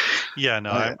 Yeah,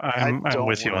 no, I'm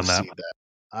with you on that.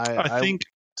 I think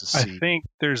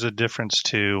there's a difference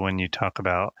too when you talk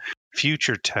about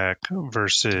future tech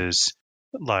versus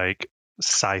like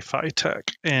sci-fi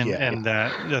tech, and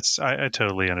that's I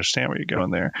totally understand where you're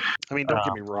going there. Don't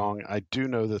get me wrong, I do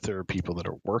know that there are people that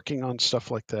are working on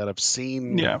stuff like that. I've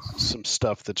seen some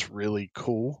stuff that's really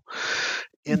cool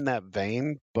in that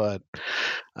vein, but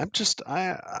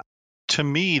to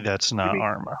me that's not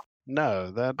ARMA. No,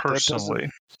 that personally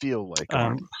doesn't feel like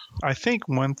ARMA. I think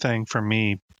one thing for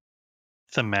me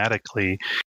thematically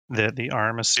that the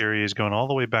ARMA series, going all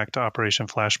the way back to Operation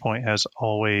Flashpoint, has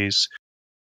always,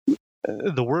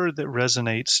 the word that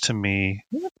resonates to me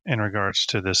in regards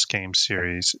to this game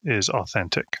series is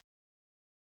authentic.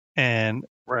 And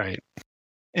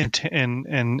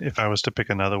and if I was to pick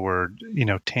another word,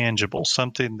 tangible,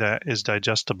 something that is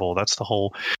digestible. That's the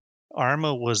whole.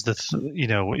 ARMA was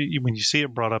when you see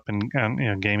it brought up in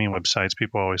gaming websites,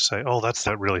 people always say, "Oh, that's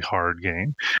that really hard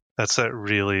game. That's that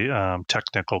really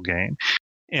technical game.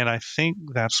 And I think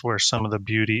that's where some of the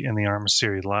beauty in the ARMAs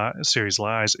series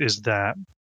lies, is that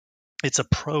its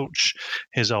approach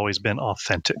has always been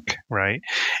authentic, right?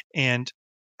 And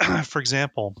for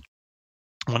example,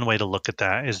 one way to look at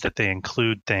that is that they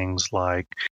include things like,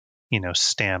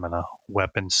 stamina,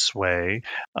 weapon sway,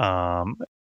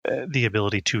 the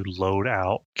ability to load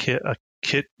out,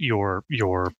 kit your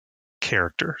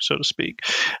character, so to speak.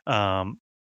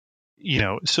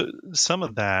 So some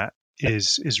of that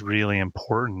is really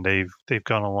important. They've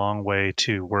gone a long way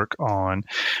to work on,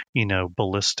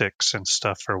 ballistics and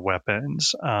stuff for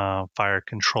weapons, fire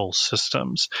control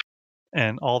systems,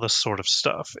 and all this sort of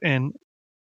stuff. And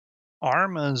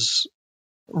ARMA's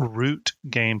root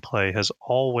gameplay has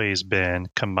always been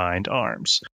combined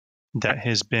arms. That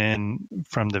has been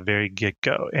from the very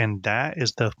get-go, and that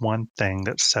is the one thing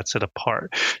that sets it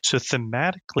apart. So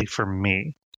thematically, for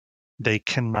me, they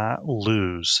cannot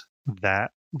lose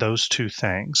those two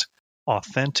things: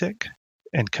 authentic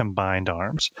and combined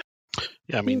arms.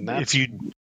 Yeah, I mean, if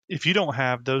you don't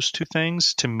have those two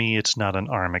things, to me, it's not an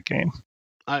ARMA game.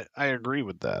 I agree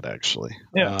with that, actually.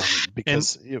 Yeah.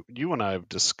 Because you and I have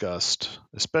discussed,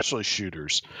 especially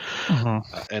shooters,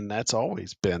 and that's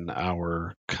always been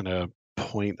our kind of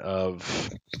point of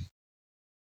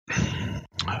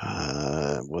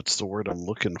what's the word I'm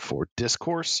looking for?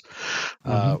 Discourse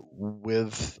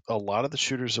with a lot of the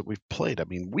shooters that we've played. I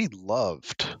mean, we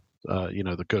loved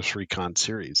the Ghost Recon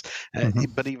series,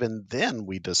 but even then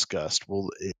we discussed, well,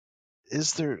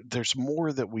 there's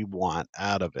more that we want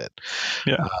out of it.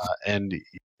 Yeah. And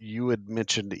you had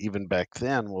mentioned even back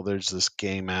then, well, there's this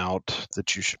game out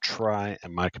that you should try,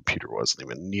 and my computer wasn't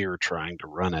even near trying to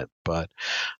run it. But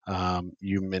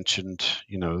you mentioned,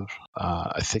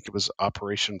 I think it was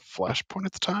Operation Flashpoint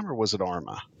at the time, or was it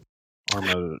ARMA?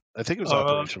 I think it was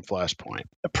Operation Flashpoint.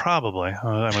 Probably.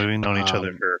 I mean, we've known each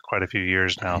other for quite a few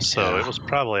years now, so it was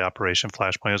probably Operation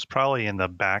Flashpoint. It was probably in the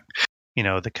back,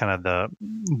 the kind of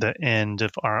the end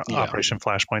of our Operation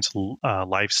Flashpoint's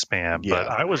lifespan. But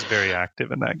I was very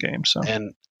active in that game. So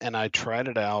and I tried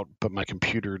it out, but my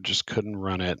computer just couldn't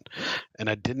run it, and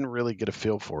I didn't really get a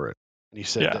feel for it. And you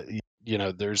said that,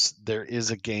 there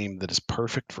is a game that is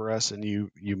perfect for us, and you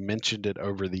mentioned it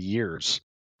over the years.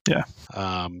 Yeah.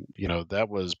 That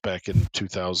was back in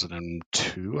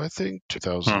 2002, I think,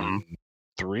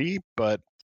 2003, but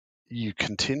you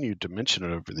continued to mention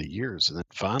it over the years. And then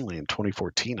finally in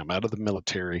 2014, I'm out of the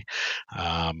military.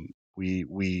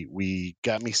 We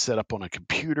got me set up on a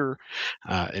computer,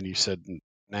 and you said,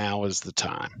 now is the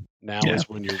time. Now is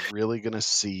when you're really going to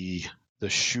see the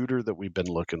shooter that we've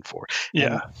been looking for.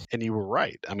 Yeah. And you were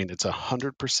right. I mean, it's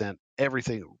 100%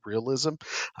 everything realism.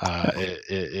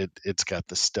 It's got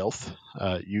the stealth.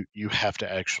 You have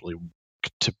to actually,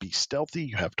 to be stealthy,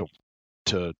 you have to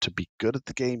be good at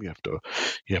the game. You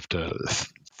have to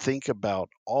think about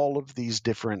all of these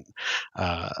different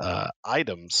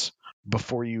items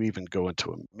before you even go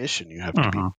into a mission. You have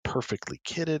to be perfectly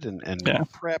kitted and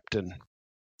prepped, and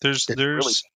there's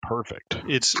really perfect.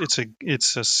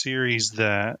 It's a series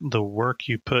that the work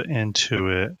you put into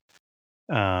it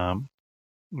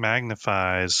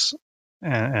magnifies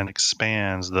and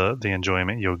expands the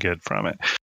enjoyment you'll get from it.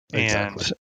 Exactly.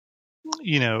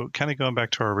 And kind of going back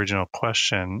to our original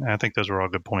question, I think those were all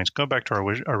good points. Going back to our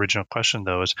original question,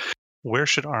 though, is where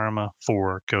should ARMA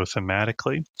 4 go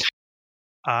thematically?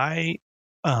 I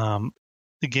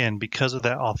again, because of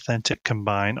that authentic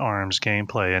combined arms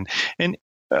gameplay, and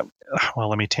well,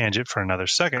 let me tangent for another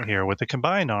second here. With the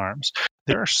combined arms,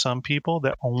 there are some people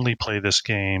that only play this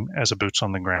game as a boots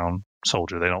on the ground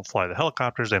soldier. They don't fly the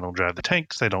helicopters, they don't drive the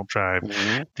tanks, they don't drive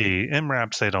the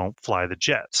MRAPs, they don't fly the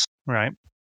jets, right?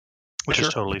 Which is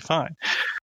totally fine.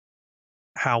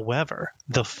 However,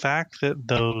 the fact that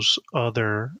those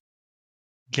other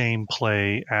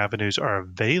gameplay avenues are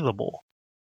available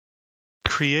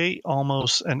create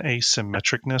almost an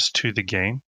asymmetricness to the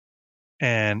game.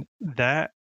 And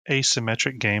that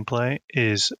asymmetric gameplay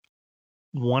is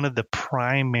one of the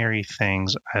primary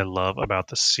things I love about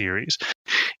the series,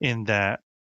 in that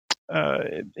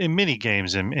in many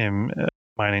games in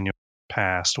mine and your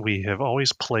past, we have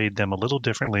always played them a little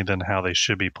differently than how they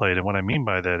should be played. And what I mean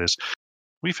by that is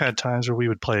we've had times where we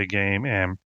would play a game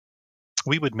and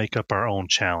we would make up our own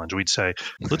challenge. We'd say,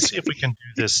 let's see if we can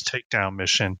do this takedown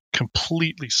mission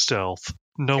completely stealth.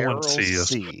 No one sees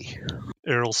us.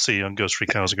 Errol C on Ghost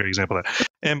Recon is a great example of that.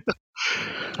 And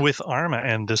with ARMA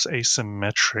and this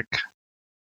asymmetric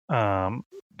kind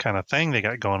of thing they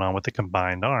got going on with the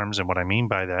combined arms, and what I mean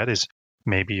by that is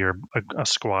maybe you're a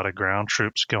squad of ground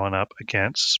troops going up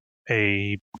against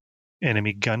a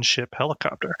enemy gunship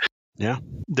helicopter. Yeah.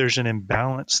 There's an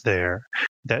imbalance there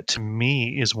that to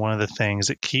me is one of the things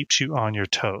that keeps you on your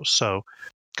toes. So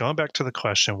going back to the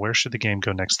question, where should the game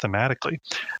go next thematically?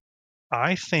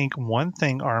 I think one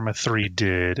thing Arma 3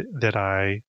 did that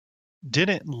I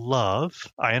didn't love,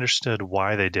 I understood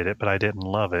why they did it, but I didn't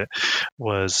love it,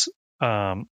 was,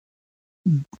 the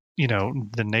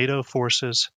NATO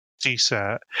forces,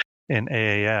 CSAT, and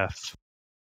AAF.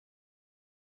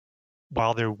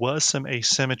 While there was some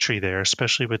asymmetry there,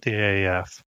 especially with the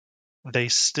AAF, they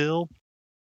still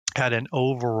had an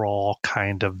overall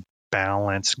kind of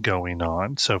balance going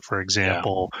on. So, for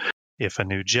example, if a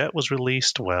new jet was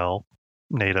released, well,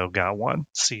 NATO got one,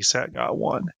 CSAT got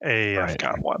one, AAF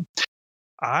got one.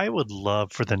 I would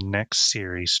love for the next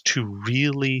series to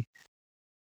really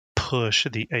push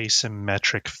the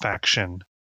asymmetric faction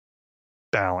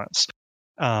balance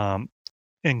and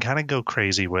kind of go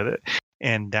crazy with it.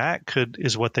 And that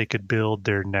is what they could build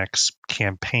their next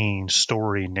campaign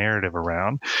story narrative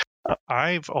around.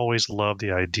 I've always loved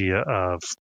the idea of,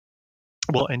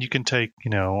 well, and you can take,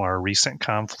 our recent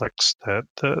conflicts that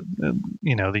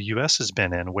the U.S. has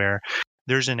been in, where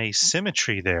there's an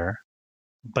asymmetry there,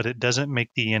 but it doesn't make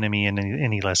the enemy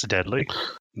any less deadly.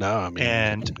 No, I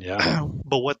mean,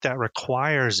 but what that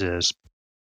requires is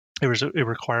it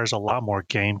requires a lot more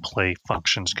gameplay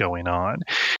functions going on.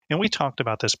 And we talked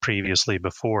about this previously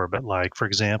before, but like, for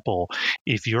example,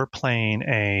 if you're playing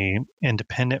a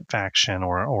independent faction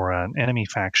or an enemy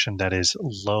faction that is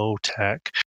low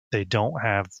tech, they don't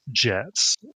have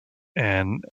jets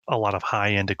and a lot of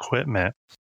high-end equipment,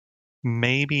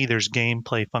 maybe there's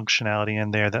gameplay functionality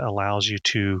in there that allows you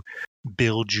to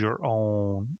build your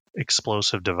own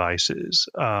explosive devices.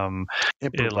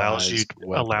 It allows you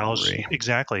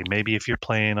exactly. Maybe if you're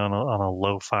playing on a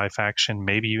low-fi faction,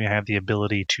 maybe you have the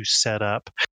ability to set up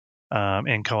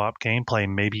in co-op gameplay.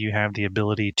 Maybe you have the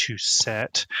ability to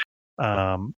set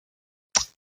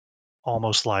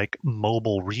almost like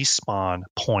mobile respawn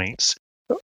points,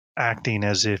 acting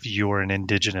as if you're an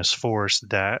indigenous force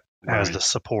that has the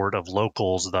support of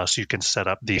locals. Thus, you can set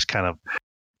up these kind of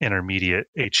intermediate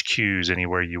HQs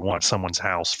anywhere you want, someone's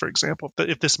house, for example,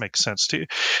 if this makes sense to you.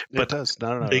 But it does.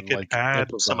 No, they could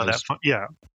add some of that. Yeah.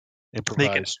 They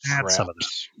could add some of that.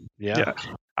 Yeah.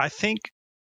 I think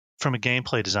from a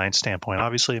gameplay design standpoint,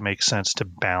 obviously it makes sense to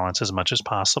balance as much as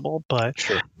possible, but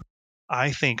I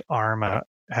think Arma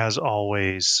has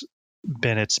always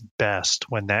been its best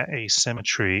when that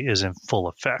asymmetry is in full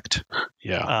effect.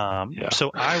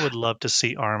 So I would love to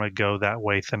see Arma go that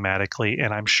way thematically,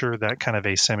 and I'm sure that kind of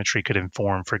asymmetry could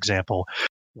inform, for example,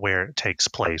 where it takes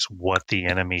place, what the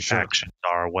enemy factions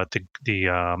are, what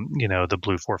the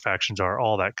Blue 4 factions are,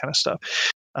 all that kind of stuff.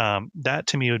 That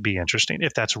to me would be interesting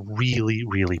if that's really,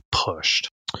 really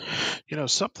pushed.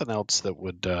 Something else that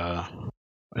would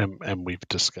and we've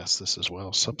discussed this as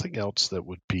well. Something else that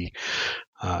would be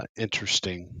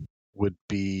interesting would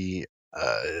be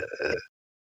the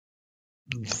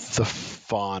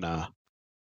fauna,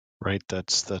 right?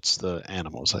 That's the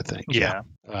animals, I think.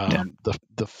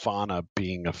 The fauna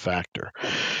being a factor.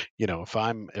 If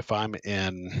I'm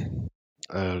in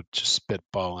just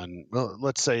spitballing, well,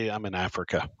 let's say I'm in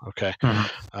Africa, okay,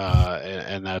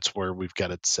 and that's where we've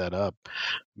got it set up.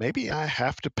 Maybe I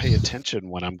have to pay attention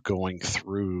when I'm going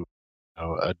through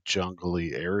a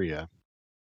jungly area,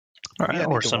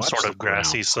 or some sort of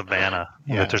grassy savanna.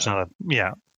 There's not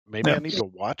Maybe I need to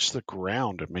watch the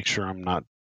ground and make sure I'm not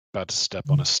about to step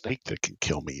on a snake that can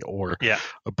kill me, or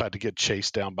about to get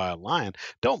chased down by a lion.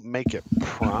 Don't make it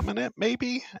prominent,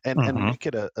 maybe, and make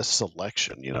it a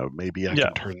selection. Maybe I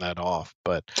can turn that off.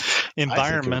 But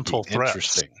environmental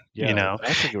threats.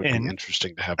 I think it would be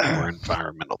interesting to have more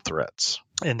environmental threats.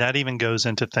 And that even goes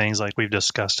into things like we've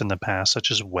discussed in the past,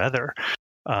 such as weather.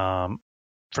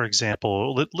 For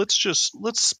example,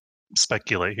 let's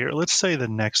speculate here. Let's say the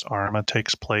next Arma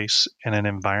takes place in an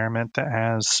environment that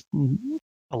has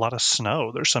a lot of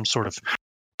snow. There's some sort of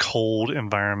cold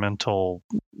environmental,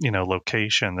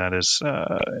 location that is,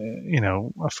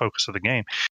 a focus of the game.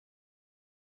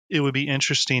 It would be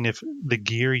interesting if the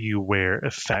gear you wear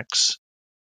affects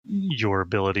your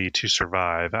ability to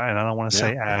survive. And I don't want to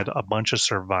say add a bunch of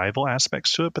survival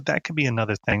aspects to it, but that could be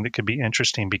another thing that could be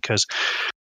interesting, because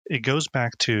it goes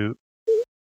back to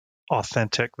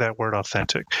authentic, that word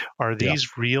authentic. Are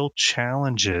these real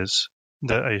challenges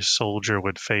that a soldier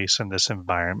would face in this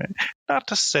environment? Not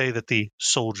to say that the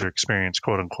soldier experience,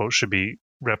 quote unquote, should be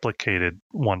replicated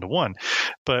one-to-one,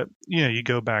 but you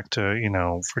go back to,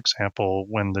 for example,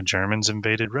 when the Germans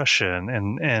invaded Russia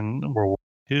and World War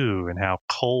II, and how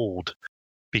cold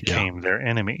became their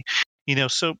enemy.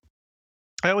 So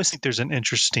I always think there's an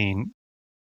interesting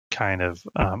kind of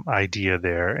idea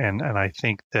there. And I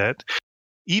think that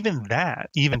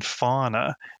even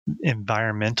fauna,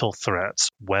 environmental threats,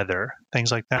 weather,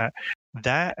 things like that,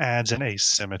 that adds an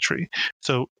asymmetry.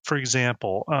 So, for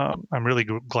example, I'm really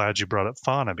glad you brought up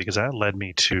fauna, because that led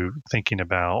me to thinking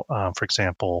about, for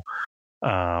example,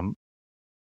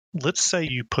 let's say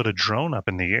you put a drone up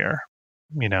in the air.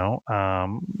 We know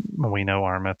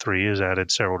ARMA 3 has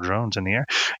added several drones in the air.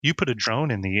 You put a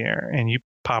drone in the air and you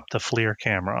pop the FLIR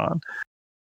camera on.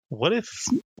 What if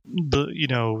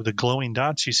the glowing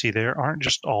dots you see there aren't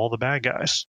just all the bad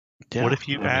guys? Yeah, what if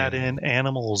you add in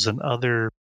animals and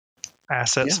other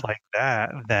assets like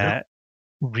that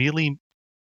really,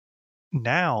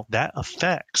 now that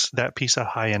affects that piece of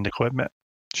high-end equipment?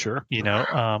 Sure.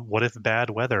 What if bad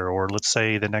weather, or let's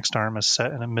say the next ARM is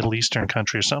set in a Middle Eastern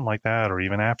country or something like that, or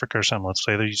even Africa or something. Let's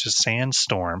say there's a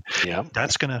sandstorm. Yeah.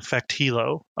 That's going to affect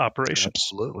helo operations.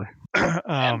 Absolutely.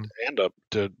 And up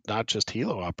to not just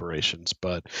helo operations,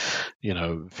 but,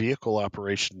 vehicle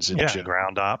operations in general.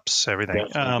 Ground ops, everything.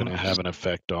 Going to have an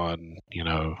effect on,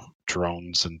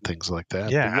 drones and things like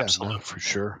that. Yeah, but yeah, absolutely. No, for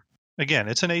sure. Again,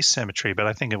 it's an asymmetry, but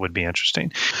I think it would be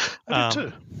interesting. I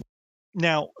do too.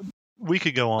 Now, we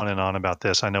could go on and on about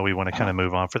this. I know we want to kind of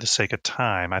move on for the sake of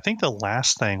time. I think the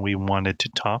last thing we wanted to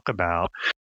talk about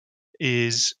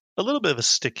is a little bit of a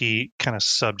sticky kind of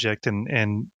subject,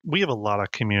 and we have a lot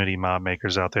of community mod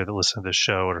makers out there that listen to the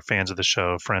show or fans of the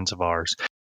show, friends of ours.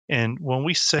 And when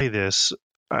we say this,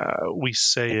 we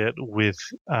say it with,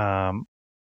 kind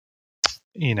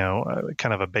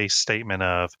of a base statement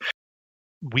of,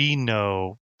 we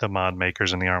know the mod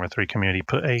makers in the ARMA 3 community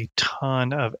put a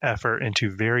ton of effort into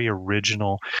very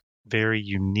original, very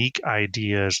unique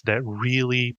ideas that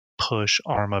really push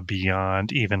ARMA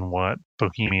beyond even what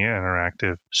Bohemia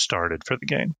Interactive started for the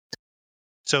game.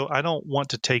 So I don't want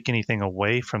to take anything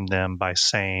away from them by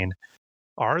saying,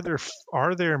 are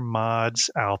there mods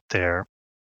out there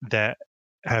that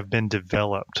have been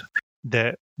developed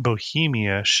that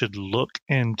Bohemia should look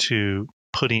into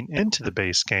putting into the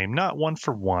base game, not one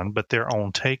for one, but their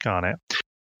own take on it?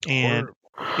 And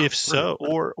if so,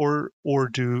 or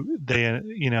do they,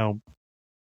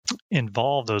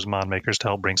 involve those mod makers to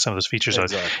help bring some of those features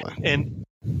out? And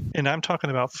I'm talking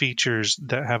about features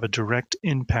that have a direct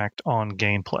impact on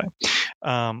gameplay.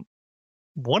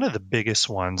 One of the biggest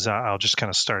ones, I'll just kind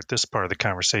of start this part of the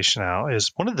conversation out,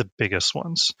 is one of the biggest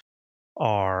ones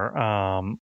are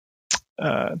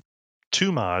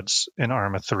two mods in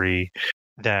ARMA 3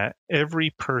 that every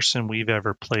person we've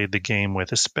ever played the game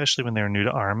with, especially when they were new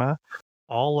to ARMA,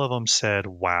 all of them said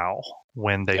wow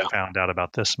when they found out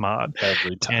about this mod.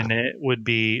 Every time. And it would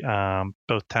be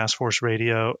both Task Force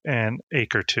Radio and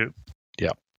Acre 2.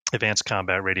 Yeah. Advanced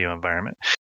Combat Radio Environment.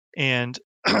 And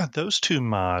those two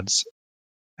mods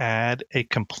add a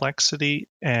complexity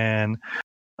and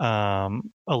a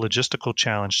logistical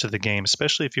challenge to the game,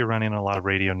 especially if you're running a lot of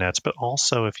radio nets, but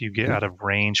also if you get out of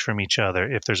range from each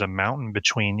other, if there's a mountain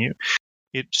between you.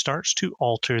 It starts to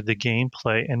alter the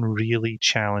gameplay in really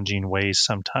challenging ways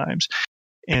sometimes.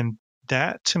 And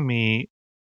that, to me,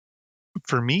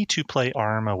 for me to play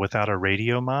ARMA without a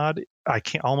radio mod, I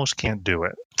almost can't do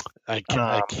it. I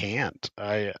can't.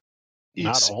 I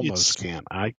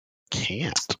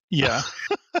can't. Yeah.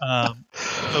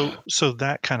 So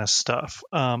that kind of stuff.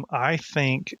 I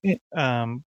think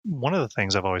one of the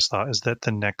things I've always thought is that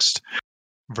the next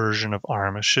version of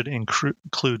ARMA should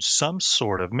include some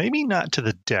sort of, maybe not to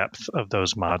the depth of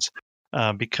those mods,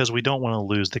 because we don't want to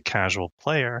lose the casual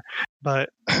player, but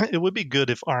it would be good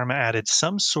if ARMA added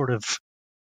some sort of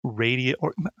radio,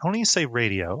 or I don't even say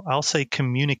radio, I'll say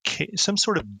some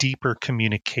sort of deeper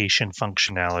communication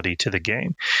functionality to the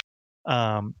game.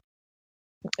 And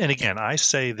again, I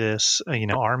say this,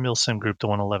 our Milsim group, the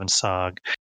 111 SOG,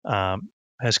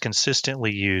 has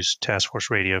consistently used Task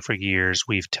Force Radio for years.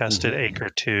 We've tested Acre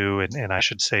 2, and I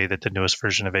should say that the newest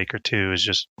version of Acre 2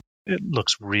 it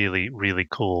looks really, really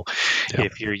cool. Yeah.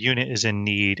 If your unit is in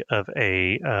need of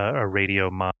a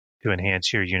radio mod to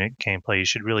enhance your unit gameplay, you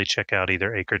should really check out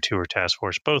either Acre 2 or Task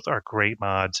Force. Both are great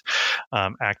mods,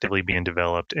 actively being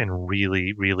developed, and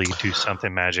really, really do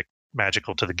something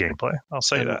magical to the gameplay. I'll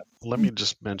say that. Let me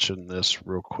just mention this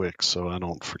real quick so I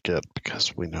don't forget,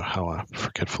 because we know how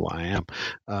forgetful I am.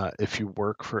 If you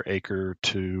work for Acre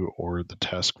 2 or the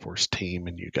Task Force team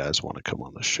and you guys want to come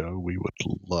on the show, we would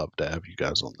love to have you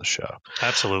guys on the show.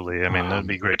 Absolutely. I mean, that'd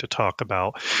be great to talk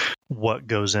about what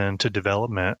goes into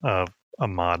development of a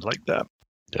mod like that.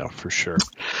 Yeah, for sure.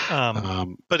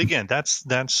 But again, that's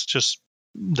just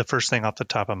the first thing off the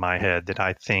top of my head that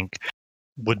I think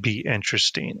would be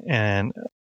interesting, and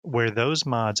where those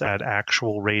mods add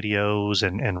actual radios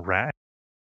and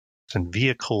and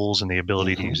vehicles and the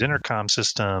ability to use intercom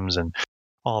systems and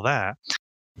all that.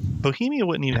 Bohemia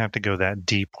wouldn't even have to go that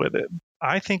deep with it.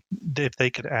 I think if they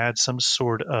could add some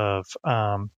sort of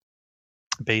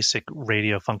basic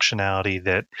radio functionality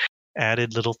that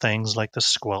added little things like the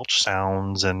squelch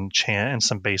sounds and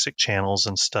some basic channels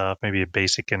and stuff, maybe a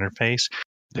basic interface,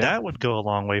 that would go a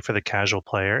long way for the casual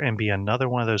player and be another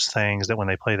one of those things that when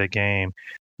they play the game,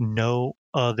 no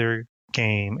other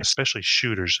game, especially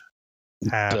shooters,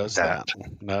 have that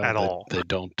no, at all. They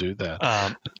don't do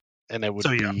that. And it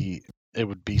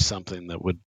would be something that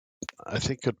would, I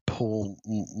think, could pull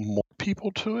more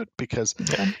people to it, because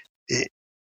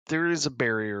there is a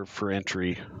barrier for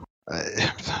entry.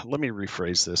 Let me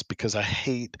rephrase this, because I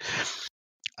hate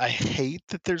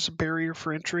that there's a barrier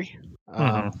for entry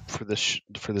for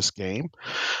this game,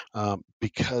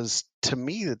 because to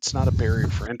me it's not a barrier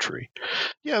for entry.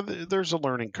 Yeah, there's a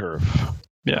learning curve.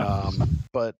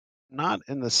 But not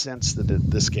in the sense that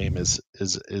this game is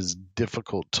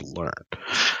difficult to learn.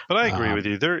 But I agree with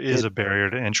you. There is a barrier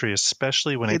to entry,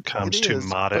 especially when it comes to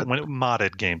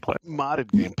modded gameplay. Modded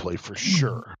gameplay for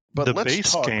sure. But the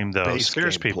base game, though,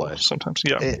 scares people sometimes.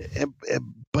 Yeah.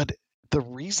 But the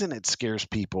reason it scares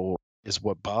people is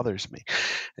what bothers me.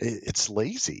 It's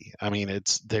lazy. I mean,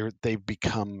 they've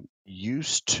become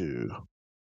used to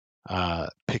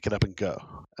pick it up and go.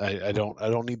 I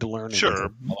don't need to learn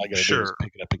anything. All I gotta do is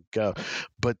pick it up and go.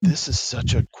 But this is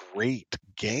such a great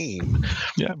game.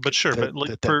 Yeah, but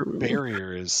that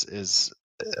barrier is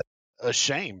a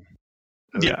shame.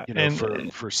 Yeah,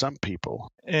 for some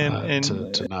people, and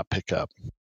to not pick up.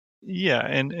 Yeah,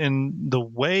 and the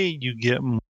way you get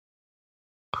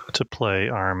to play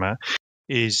ARMA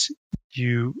is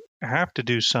you have to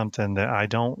do something that I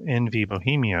don't envy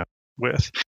Bohemia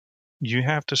with. You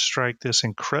have to strike this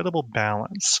incredible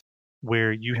balance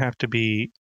where you have to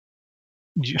be,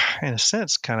 in a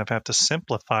sense, kind of have to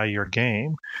simplify your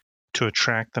game to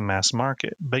attract the mass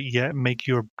market, but yet make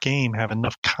your game have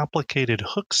enough complicated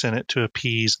hooks in it to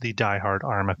appease the diehard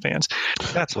ARMA fans.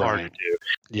 That's hard to do.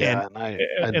 Yeah,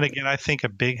 and again, I think a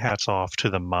big hats off to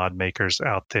the mod makers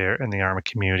out there in the ARMA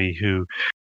community who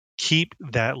keep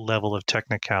that level of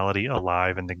technicality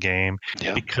alive in the game,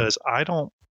 because I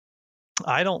don't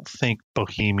think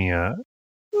Bohemia,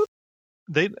 I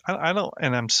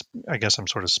guess I'm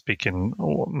sort of speaking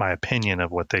my opinion of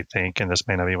what they think, and this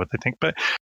may not be what they think, but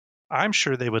I'm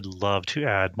sure they would love to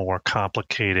add more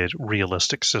complicated,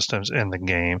 realistic systems in the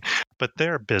game, but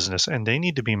they're a business and they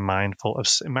need to be mindful of.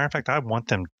 Matter of fact, I want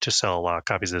them to sell a lot of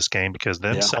copies of this game, because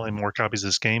them selling more copies of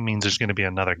this game means there's going to be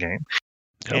another game.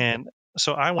 And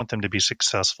so I want them to be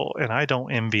successful, and I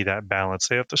don't envy that balance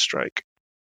they have to strike.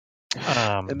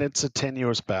 And it's a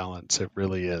tenuous balance. It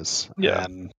really is. Yeah.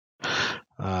 And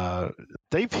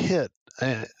they've hit,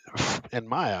 in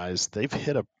my eyes, they've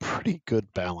hit a pretty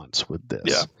good balance with this.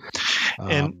 Yeah.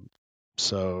 And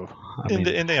so, and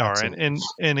they are. And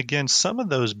again, some of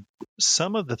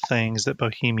the things that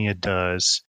Bohemia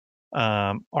does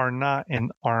are not in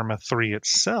ARMA 3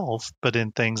 itself, but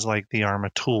in things like the ARMA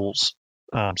tools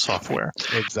software.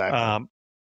 Exactly.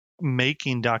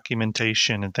 Making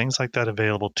documentation and things like that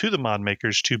available to the mod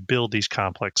makers to build these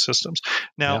complex systems.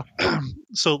 Now,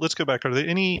 so let's go back. Are there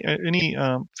any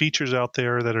features out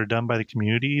there that are done by the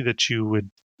community that you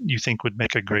think would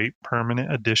make a great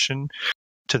permanent addition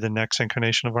to the next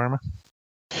incarnation of ARMA?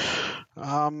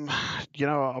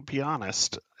 I'll be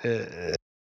honest.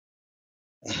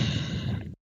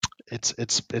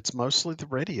 It's mostly the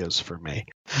radios for me.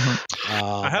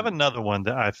 I have another one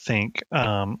that I think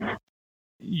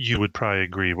you would probably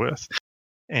agree with,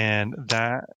 and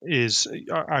that is,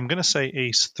 I'm going to say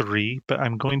ACE 3, but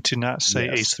I'm going to not say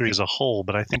ACE 3 as a whole,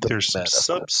 but I think there's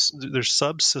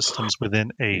subsystems within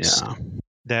ACE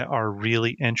that are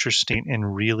really interesting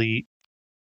and really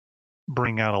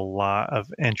bring out a lot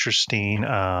of interesting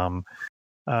mechanics,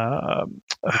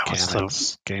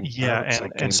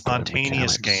 and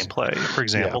spontaneous gameplay, for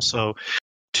example. So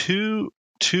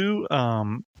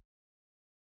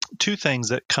two things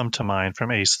that come to mind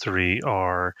from ACE 3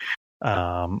 are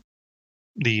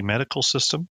the medical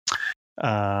system,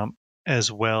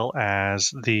 as well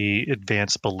as the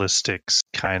advanced ballistics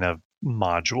kind of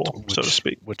module, so to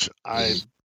speak. Which I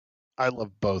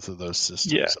love both of those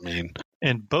systems. Yeah. I mean,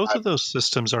 and both of those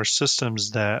systems are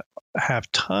systems that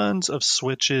have tons of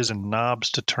switches and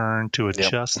knobs to turn to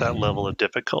adjust that level of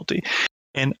difficulty.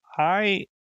 And I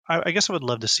guess I would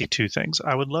love to see two things.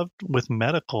 I would love, with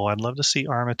medical, I'd love to see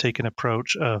ARMA take an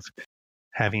approach of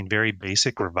having very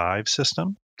basic revive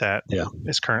system that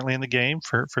is currently in the game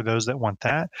for those that want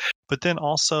that, but then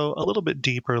also a little bit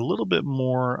deeper, a little bit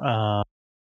more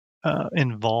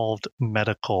involved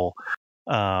medical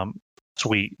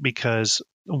sweet, because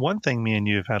one thing me and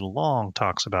you have had long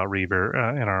talks about, Reaver,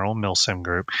 in our own MilSim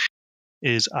group,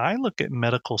 is I look at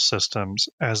medical systems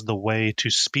as the way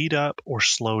to speed up or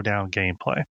slow down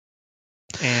gameplay.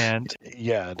 And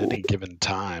at any given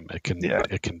time, it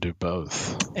can do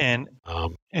both. And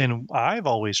I've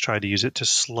always tried to use it to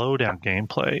slow down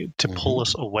gameplay, to pull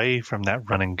us away from that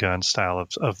run and gun style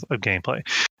of gameplay.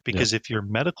 Because if your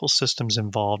medical system's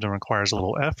involved and requires a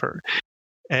little effort,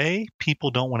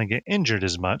 people don't want to get injured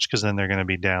as much because then they're going to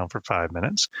be down for 5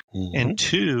 minutes. And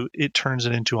 2, it turns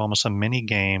it into almost a mini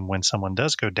game when someone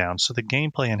does go down. So the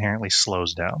gameplay inherently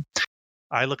slows down.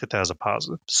 I look at that as a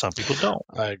positive. Some people don't.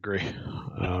 I agree.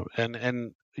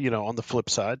 And on the flip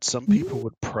side, some people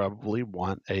would probably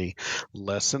want a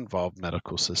less involved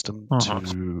medical system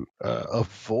to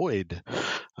avoid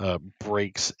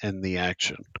breaks in the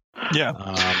action.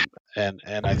 Yeah. And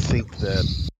I think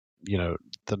that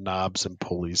the knobs and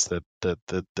pulleys that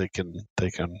they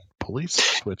can police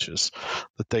switches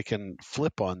that they can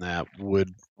flip on that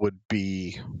would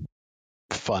be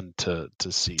fun to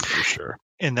see for sure.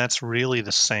 And that's really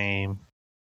the same.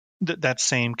 That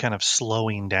same kind of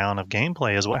slowing down of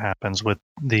gameplay is what happens with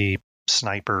the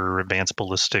sniper, advanced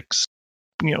ballistics,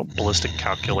 ballistic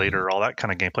calculator, all that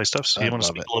kind of gameplay stuff. So you want to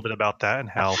speak a little bit about that and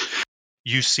how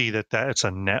you see that it's a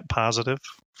net positive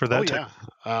for that?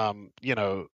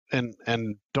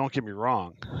 And don't get me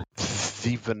wrong,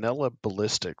 the vanilla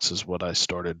ballistics is what I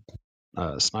started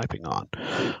sniping on,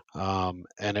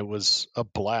 and it was a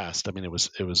blast. I mean, it was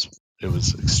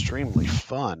extremely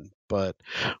fun. But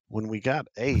when we got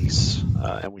Ace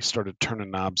and we started turning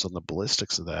knobs on the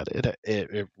ballistics of that,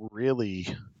 it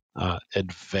really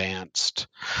advanced,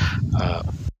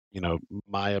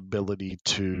 my ability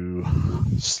to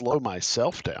slow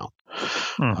myself down.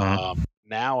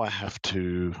 Now I have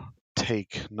to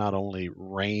take not only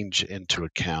range into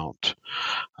account,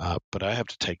 but I have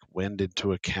to take wind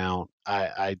into account.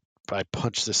 I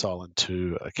punch this all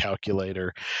into a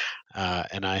calculator,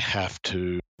 and I have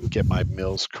to get my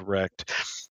mills correct.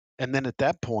 And then at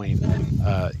that point,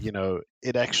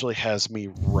 it actually has me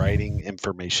writing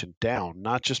information down,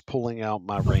 not just pulling out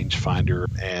my rangefinder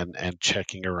and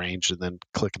checking a range and then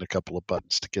clicking a couple of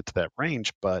buttons to get to that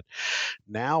range. But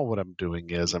now what I'm doing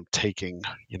is I'm taking,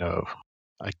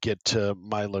 I get to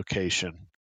my location,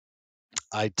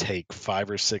 I take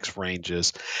 5 or 6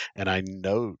 ranges, and I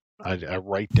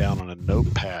write down on a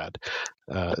notepad,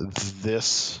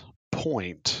 this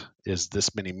point is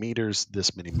this many meters,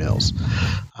 this many mils.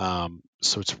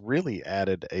 So it's really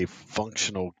added a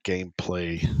functional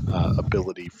gameplay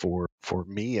ability for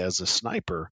me as a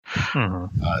sniper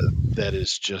that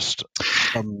is just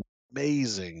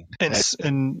amazing. And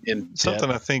something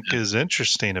I think is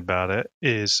interesting about it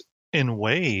is, in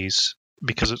ways,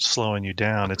 because it's slowing you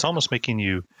down, it's almost making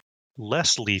you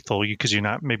less lethal because you're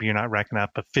not racking up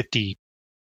a 50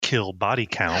 kill body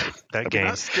count game.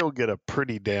 I still get a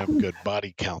pretty damn good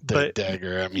body count there,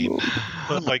 Dagger. I mean,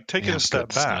 but like taking a step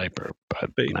back, sniper,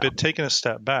 but taking a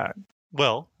step back.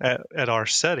 Well, at our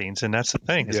settings, and that's the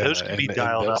thing, is those can be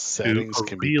dialed up to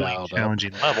a really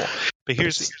challenging level. But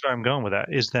here's where I'm going with that,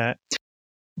 is that,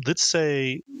 let's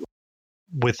say,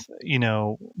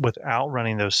 without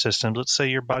running those systems, let's say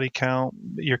your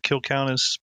kill count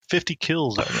is 50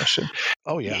 kills that mission.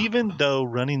 Oh yeah. Even though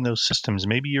running those systems,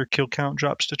 maybe your kill count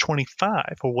drops to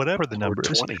 25 or whatever the number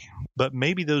is, but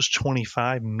maybe those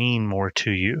 25 mean more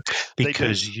to you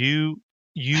because you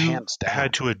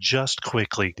had to adjust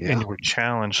quickly and you were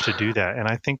challenged to do that. And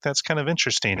I think that's kind of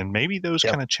interesting. And maybe those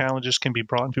kind of challenges can be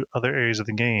brought into other areas of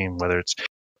the game, whether it's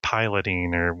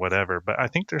piloting or whatever. But I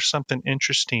think there's something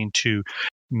interesting to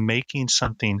making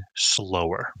something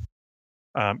slower.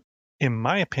 In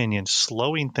my opinion,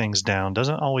 slowing things down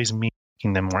doesn't always mean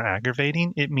making them more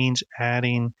aggravating. It means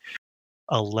adding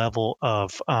a level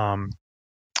of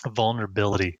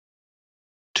vulnerability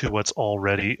to what's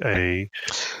already a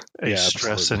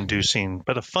stress-inducing,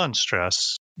 but a fun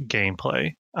stress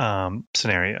gameplay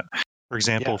scenario. For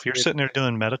example, if you're sitting there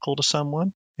doing medical to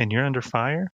someone and you're under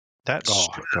fire, that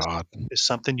is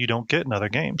something you don't get in other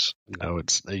games. No,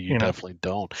 you definitely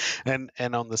don't.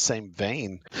 And on the same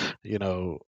vein,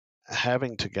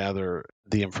 having to gather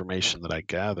the information that I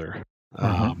gather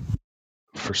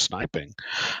for sniping,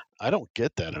 I don't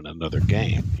get that in another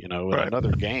game. In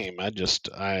another game,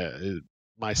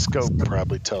 my scope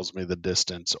probably tells me the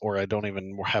distance, or I don't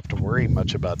even have to worry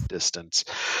much about distance.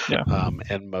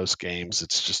 In most games,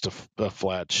 it's just a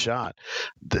flat shot.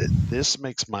 This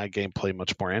makes my gameplay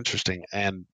much more interesting,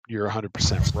 and you're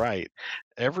 100% right.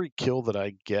 Every kill that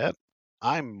I get,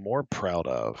 I'm more proud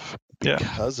of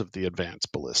because of the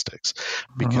advanced ballistics,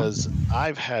 because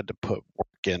I've had to put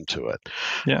work work into it.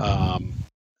 Yeah.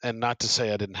 And not to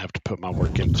say I didn't have to put my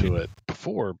work into it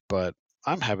before, but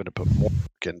I'm having to put more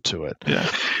work into it. Yeah.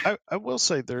 I will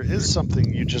say there is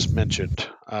something you just mentioned,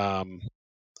 and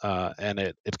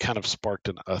it kind of sparked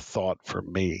a thought for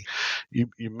me. You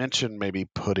mentioned maybe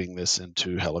putting this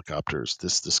into helicopters,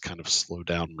 this kind of slow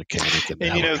down mechanic in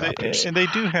And helicopters. they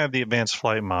do have the advanced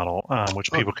flight model,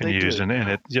 which people can They use, do. and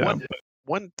it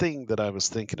One thing that I was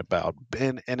thinking about,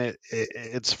 and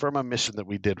it's from a mission that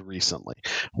we did recently,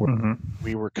 where Mm-hmm.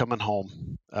 we were coming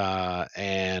home,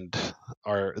 and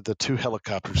the two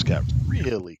helicopters got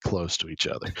really close to each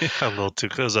other. A little too,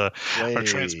 because our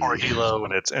transport helo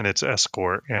and its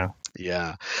escort.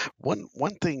 Yeah.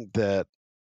 One thing that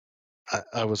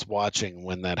I was watching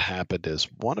when that happened is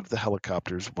one of the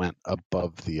helicopters went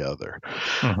above the other,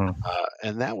 Mm-hmm.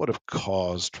 and that would have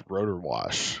caused rotor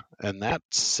wash. And that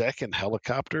second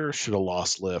helicopter should have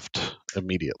lost lift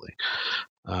immediately,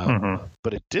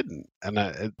 but it didn't.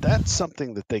 And that's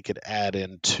something that they could add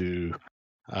into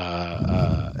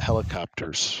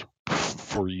helicopters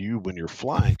for you when you're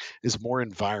flying, is more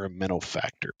environmental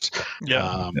factors.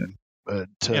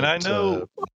 And I know.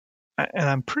 And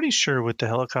I'm pretty sure with the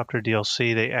helicopter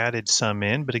DLC they added some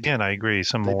in, but again, I agree,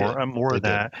 some more of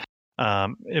that,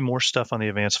 and more stuff on the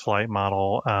advanced flight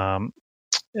model.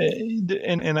 And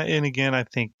again, I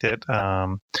think that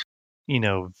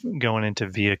going into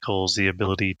vehicles, the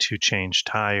ability to change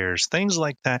tires, things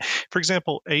like that. For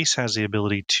example, Ace has the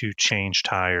ability to change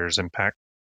tires and pack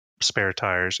spare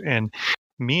tires, and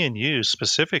me and you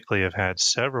specifically have had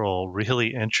several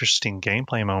really interesting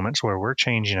gameplay moments where we're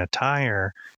changing a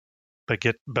tire but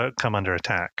come under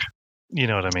attack. You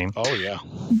know what I mean? Oh yeah.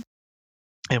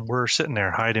 And we're sitting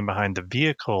there hiding behind the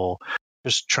vehicle,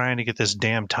 just trying to get this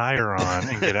damn tire on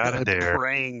and get out of there.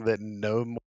 Praying that no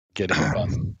more getting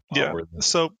button. Yeah.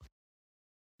 So,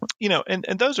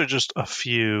 and those are just a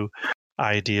few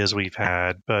ideas we've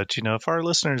had. But, if our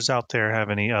listeners out there have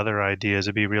any other ideas,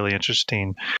 it'd be really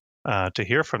interesting to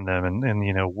hear from them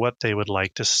and what they would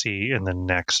like to see in the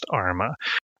next ARMA.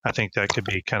 I think that could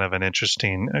be kind of an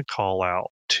interesting call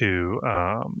out to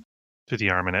the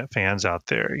ARMAnet fans out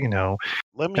there.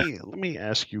 Let me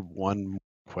ask you one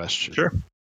question. Sure.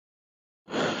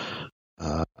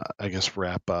 I guess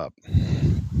wrap up.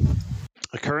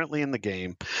 Currently in the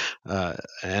game,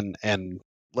 and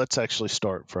let's actually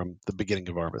start from the beginning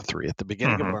of ARMA 3. At the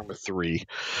beginning of ARMA 3,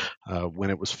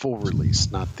 when it was full release,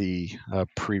 not the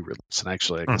pre-release. And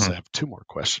actually, I guess I have two more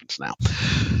questions now.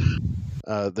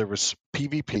 There was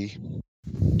PvP,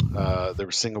 there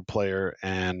was single player,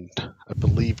 and I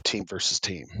believe team versus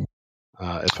team,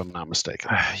 if I'm not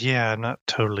mistaken. Yeah, I'm not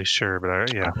totally sure,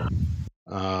 but yeah.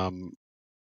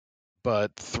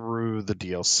 But through the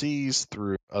DLCs,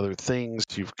 through other things,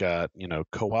 you've got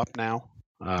co-op now.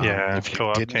 If you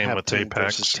co-op didn't came have with team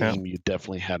Apex, versus team, you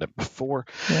definitely had it before.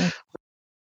 Yeah.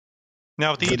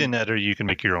 Now with the Eden Editor, you can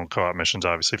make your own co-op missions,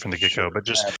 obviously from the get-go. But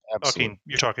just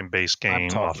you're talking base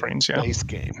game offerings, base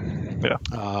game. Yeah.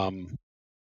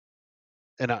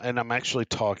 And I'm actually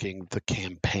talking the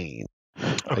campaign.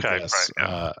 Okay, I guess,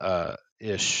 right,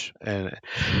 ish. And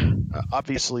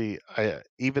obviously,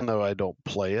 even though I don't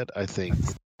play it, I think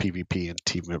PvP and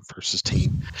team versus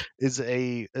team is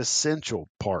a essential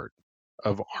part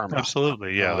of ARMA.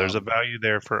 Absolutely, yeah. There's a value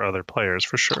there for other players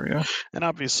for sure, yeah. And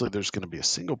obviously, there's going to be a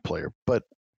single player, but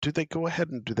do they go ahead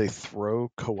and do they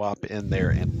throw co-op in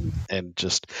there and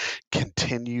just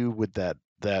continue with that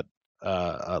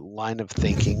line of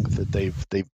thinking that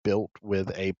they've built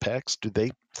with Apex? Do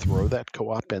they throw that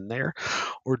co-op in there,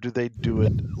 or do they do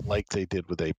it like they did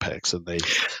with Apex and they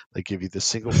give you the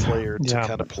single player to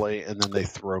kind of play and then they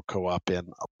throw co-op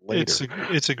in later?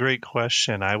 It's a great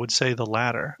question. I would say the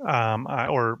latter. I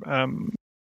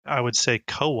would say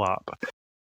co-op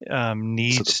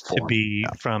needs to be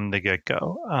from the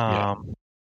get-go.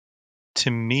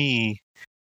 To me,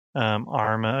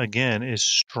 ARMA again is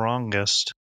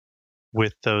strongest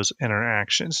with those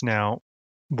interactions. Now,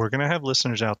 we're going to have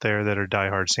listeners out there that are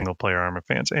diehard single-player ARMA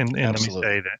fans, and let me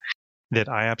say that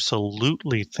I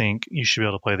absolutely think you should be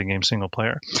able to play the game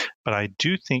single-player, but I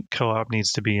do think co-op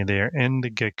needs to be in there in the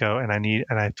get-go, and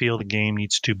I feel the game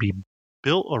needs to be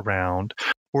built around,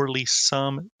 or at least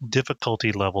some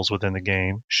difficulty levels within the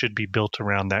game should be built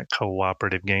around that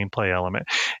cooperative gameplay element,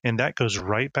 and that goes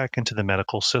right back into the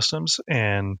medical systems.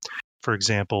 And for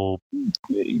example,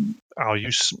 I'll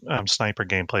use sniper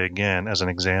gameplay again as an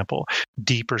example,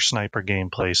 deeper sniper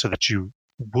gameplay so that you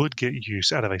would get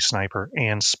use out of a sniper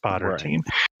and spotter team.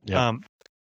 Yeah.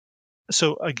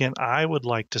 So again, I would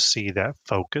like to see that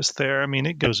focus there. I mean,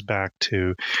 it goes back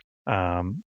to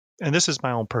and this is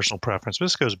my own personal preference, but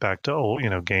this goes back to old,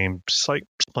 games like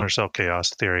Splinter Cell Chaos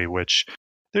Theory, which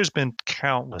there's been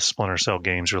countless Splinter Cell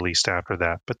games released after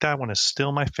that, but that one is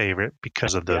still my favorite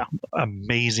because of the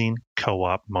amazing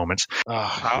co-op moments.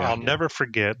 I'll never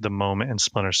forget the moment in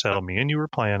Splinter Cell, me and you were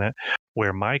playing it,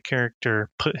 where my character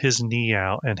put his knee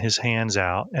out and his hands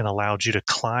out and allowed you to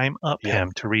climb up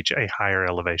him to reach a higher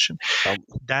elevation.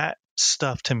 That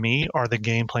stuff to me are the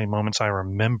gameplay moments I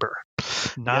remember,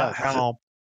 not how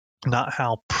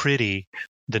pretty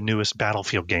the newest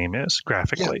Battlefield game is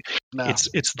graphically.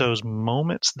 It's those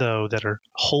moments though that are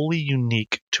wholly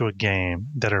unique to a game,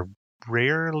 that are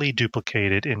rarely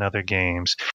duplicated in other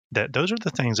games, that those are the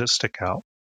things that stick out.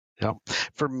 Yeah,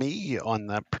 for me on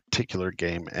that particular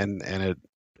game, and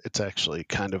it's actually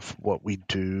kind of what we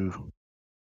do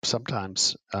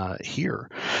sometimes here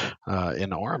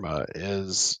in ARMA,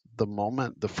 is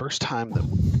the first time that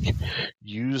we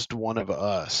used one of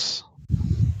us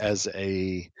as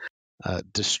a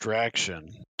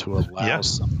distraction to allow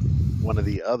one of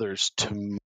the others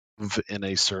to move in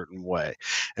a certain way.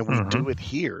 And we do it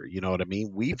here, you know what I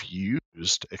mean? We've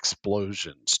used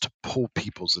explosions to pull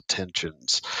people's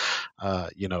attentions,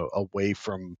 away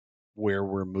from where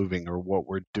we're moving or what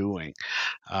we're doing.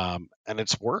 And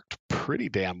it's worked pretty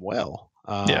damn well.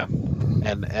 And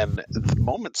the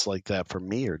moments like that for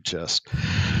me are just,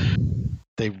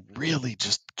 they really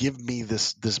just give me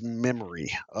this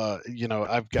memory.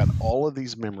 I've got all of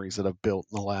these memories that I've built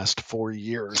in the last 4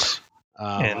 years.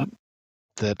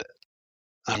 That,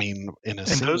 I mean, in a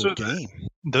single game.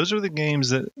 Those are the games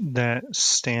that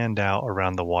stand out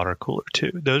around the water cooler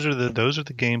too. Those are the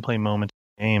gameplay moments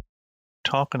in the game.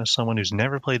 Talking to someone who's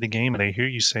never played the game and they hear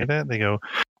you say that, they go,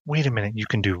 "Wait a minute, you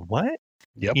can do what?"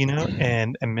 Yep.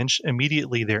 And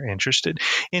immediately they're interested.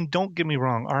 And don't get me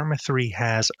wrong, ARMA 3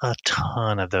 has a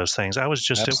ton of those things. I was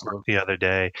just at work the other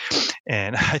day,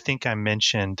 and I think I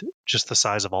mentioned just the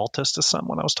size of Altus to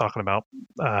someone. I was talking about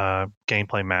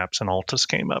gameplay maps, and Altus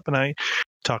came up, and I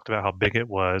talked about how big it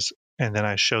was. And then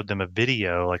I showed them a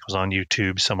video, like it was on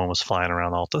YouTube. Someone was flying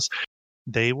around Altus.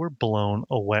 They were blown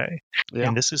away. Yeah.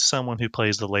 And this is someone who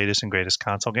plays the latest and greatest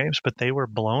console games, but they were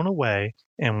blown away.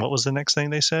 And what was the next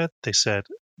thing they said? They said,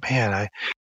 I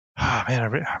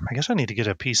guess I need to get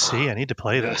a PC. I need to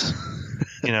play this.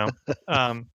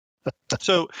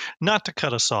 So not to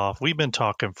cut us off, we've been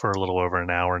talking for a little over an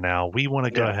hour now. We want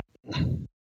to go ahead and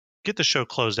get the show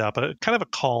closed out, but kind of a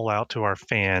call out to our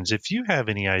fans. If you have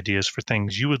any ideas for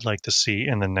things you would like to see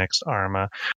in the next ARMA,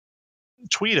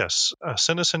 tweet us,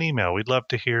 send us an email. We'd love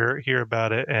to hear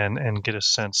about it and get a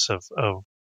sense of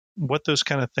what those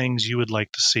kind of things you would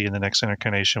like to see in the next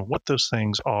incarnation, what those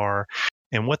things are,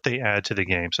 and what they add to the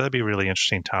game. So that'd be a really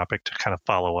interesting topic to kind of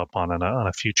follow up on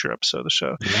a future episode of the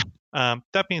show. Yeah.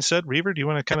 That being said, Reaver, do you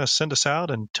want to kind of send us out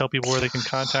and tell people where they can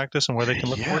contact us and where they can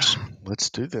look for us?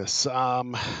 Let's do this.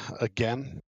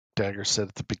 Again, Dagger said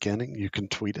at the beginning, you can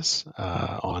tweet us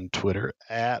on Twitter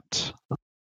at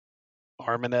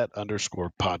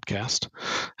ARMAnet_podcast.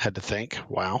 Had to think.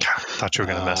 Wow. Thought you were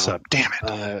going to mess up. Damn it.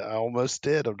 I almost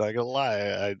did. I'm not going to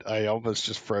lie. I almost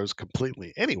just froze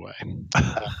completely. Anyway,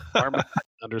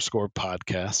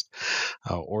 ARMAnet_podcast.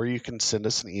 Or you can send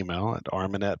us an email at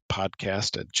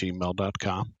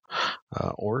ARMANetPodcast@gmail.com.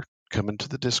 Or come into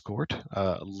the Discord.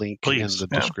 Link in the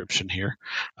description here.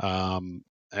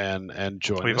 And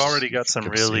join We've us. Already got some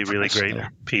really great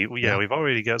people. Yeah, we've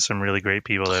already got some really great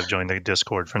people that have joined the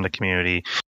Discord from the community.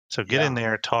 So get in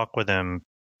there, talk with them,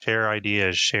 share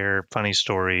ideas, share funny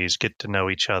stories, get to know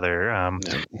each other.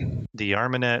 The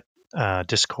ARMAnet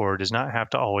Discord does not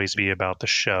have to always be about the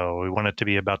show. We want it to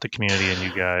be about the community and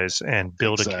you guys, and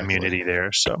build a community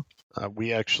there. So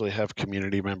we actually have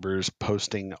community members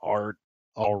posting art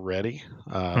already.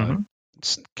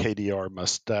 KDR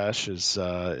Mustache is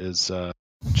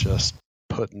just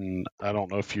putting, I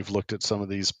don't know if you've looked at some of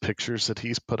these pictures that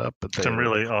he's put up, but some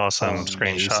really awesome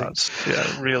screenshots.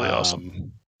 Yeah, really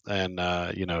awesome. And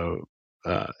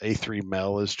A3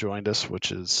 Mel has joined us,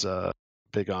 which is a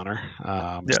big honor.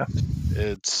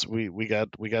 We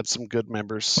got some good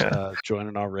members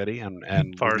joining already,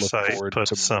 and Farsight put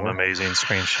some amazing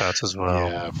screenshots as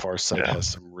well. Yeah, Farsight has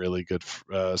some really good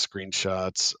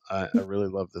screenshots. I really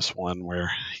love this one where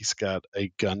he's got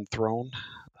a gun thrown.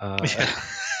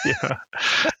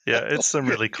 It's some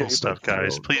really cool stuff,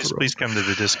 guys. Please come to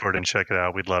the Discord and check it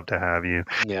out. We'd love to have you.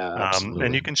 Absolutely.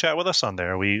 And you can chat with us on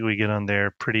there. We get on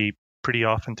there pretty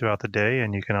often throughout the day,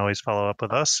 and you can always follow up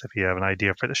with us if you have an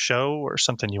idea for the show or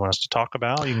something you want us to talk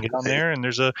about. You can get on there, and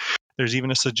there's even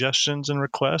a suggestions and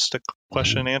request, a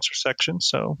question and answer section.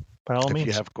 So by all means, if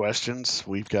you have questions,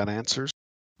 we've got answers.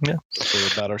 Yeah,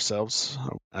 about ourselves.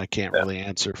 I can't really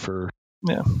answer for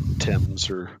Thames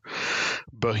or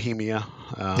Bohemia.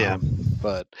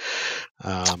 But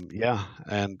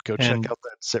and go check out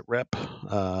that sit rep.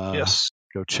 Yes.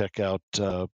 Go check out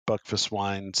Buckfast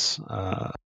Wine's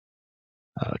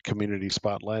community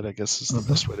spotlight, I guess is the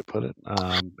best way to put it.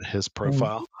 His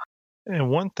profile.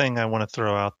 And one thing I want to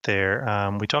throw out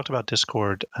there, we talked about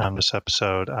Discord this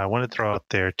episode. I want to throw out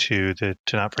there too to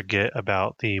not forget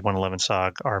about the 111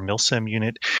 SOG, our MilSim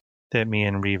unit that me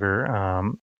and Reaver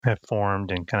have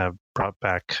formed and kind of brought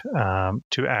back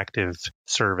to active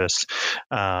service.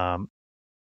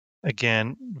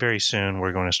 Again, very soon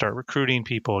we're going to start recruiting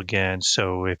people again.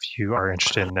 So if you are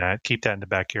interested in that, keep that in the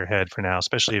back of your head for now,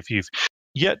 especially if you've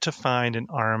yet to find an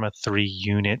ARMA 3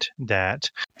 unit that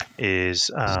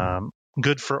is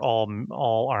good for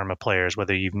all ARMA players,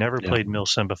 whether you've never played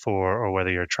MilSim before or whether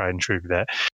you're a tried and true vet.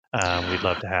 We'd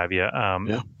love to have you.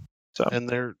 So. And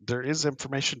there is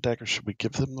information deck, or should we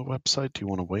give them the website? Do you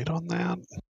want to wait on that?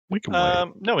 We can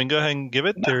wait. No, we can go ahead and give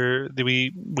it. No.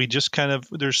 We just kind of,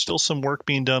 there's still some work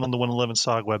being done on the 111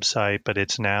 SOG website, but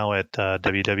it's now at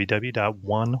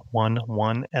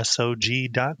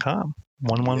www.111sog.com.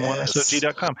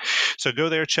 111sog.com. So go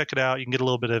there, check it out. You can get a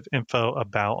little bit of info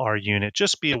about our unit.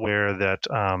 Just be aware that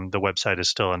the website is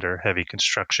still under heavy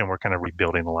construction. We're kind of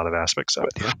rebuilding a lot of aspects of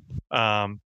it.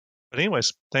 But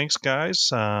anyways, thanks,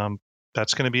 guys.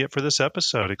 That's going to be it for this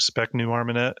episode. Expect new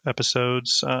ARMAnet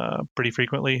episodes pretty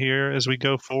frequently here as we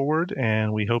go forward,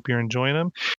 and we hope you're enjoying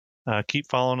them. Keep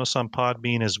following us on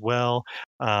Podbean as well.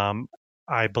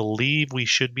 I believe we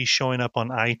should be showing up on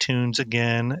iTunes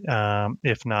again.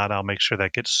 If not, I'll make sure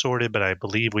that gets sorted, but I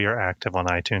believe we are active on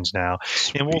iTunes now.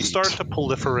 Sweet. And we'll start to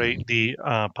proliferate the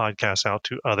podcast out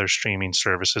to other streaming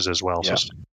services as well. Yeah. So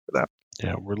for that.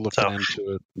 Yeah, we're looking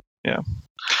into it. Yeah.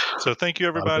 So thank you,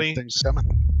 everybody. Things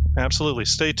coming. Absolutely.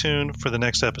 Stay tuned for the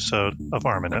next episode of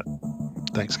ARMAnet.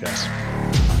 Thanks, guys.